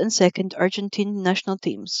first and second Argentine national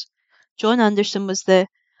teams. John Anderson was the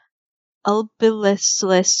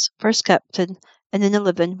Albiceleste's first captain in an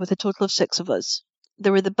 11 with a total of 6 of us.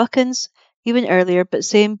 There were the Buckins, even earlier, but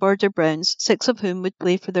same Border Browns, 6 of whom would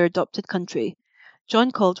play for their adopted country.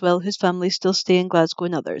 John Caldwell, whose family still stay in Glasgow,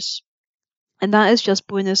 and others. And that is just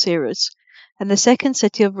Buenos Aires, and the second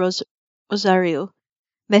city of Rosario,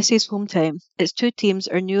 Messi's hometown. Its 2 teams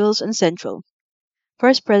are Newell's and Central.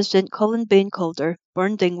 First President Colin Bain Calder,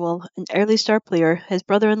 born Dingwall, an early star player, his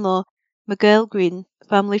brother-in-law Miguel Green,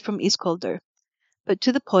 family from East Calder. But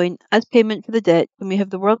to the point, as payment for the debt, we may have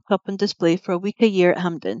the World Cup on display for a week a year at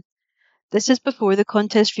Hampden. This is before the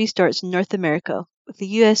contest restarts in North America, with the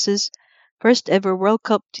US's first ever World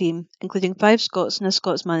Cup team, including 5 Scots and a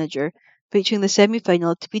Scots manager, reaching the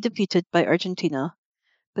semi-final to be defeated by Argentina.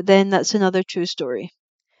 But then that's another true story.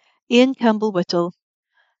 Ian Campbell-Whittle,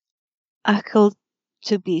 Achill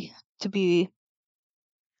to be.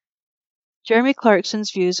 Jeremy Clarkson's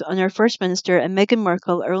views on our First Minister and Meghan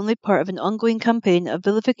Markle are only part of an ongoing campaign of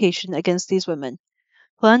vilification against these women,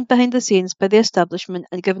 planned behind the scenes by the establishment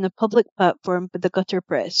and given a public platform by the gutter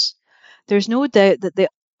press. There is no doubt that the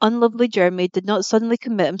unlovely Jeremy did not suddenly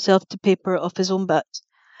commit himself to paper off his own bat.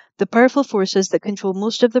 The powerful forces that control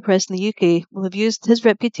most of the press in the UK will have used his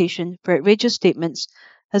reputation for outrageous statements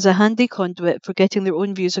as a handy conduit for getting their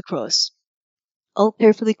own views across, all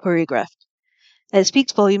carefully choreographed. It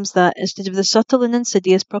speaks volumes that, instead of the subtle and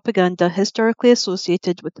insidious propaganda historically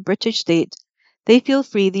associated with the British state, they feel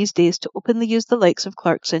free these days to openly use the likes of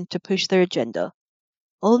Clarkson to push their agenda.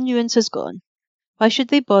 All nuance is gone. Why should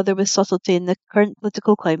they bother with subtlety in the current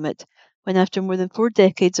political climate, when after more than 4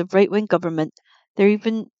 decades of right-wing government, there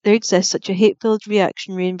exists such a hate-filled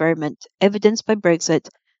reactionary environment, evidenced by Brexit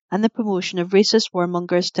and the promotion of racist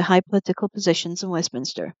warmongers to high political positions in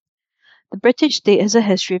Westminster? The British state has a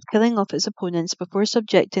history of killing off its opponents before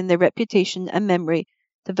subjecting their reputation and memory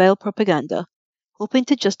to vile propaganda, hoping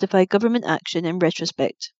to justify government action in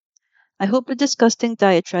retrospect. I hope the disgusting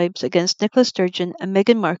diatribes against Nicola Sturgeon and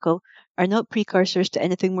Meghan Markle are not precursors to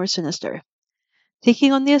anything more sinister.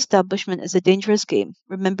 Taking on the establishment is a dangerous game.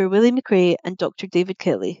 Remember Willie McRae and Dr. David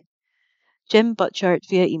Kelly. Jim Butchart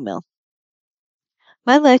via email.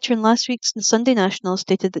 My letter in last week's Sunday National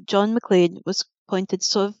stated that John Maclean was appointed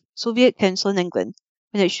Soviet Council in England,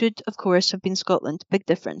 when it should, of course, have been Scotland. Big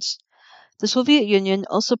difference. The Soviet Union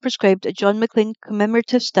also prescribed a John Maclean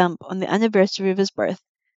commemorative stamp on the anniversary of his birth,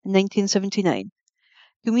 in 1979.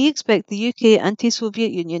 Can we expect the UK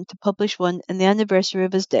Anti-Soviet Union to publish one in the anniversary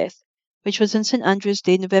of his death, which was on St Andrew's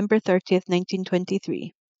Day, November 30th,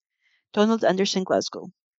 1923? Donald Anderson, Glasgow.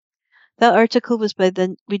 That article was by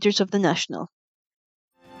the readers of The National.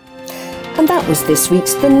 And that was this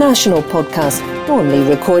week's The National podcast, normally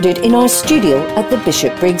recorded in our studio at the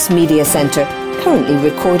Bishopbriggs Media Centre, currently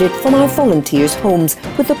recorded from our volunteers' homes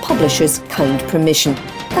with the publisher's kind permission.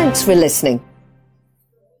 Thanks for listening.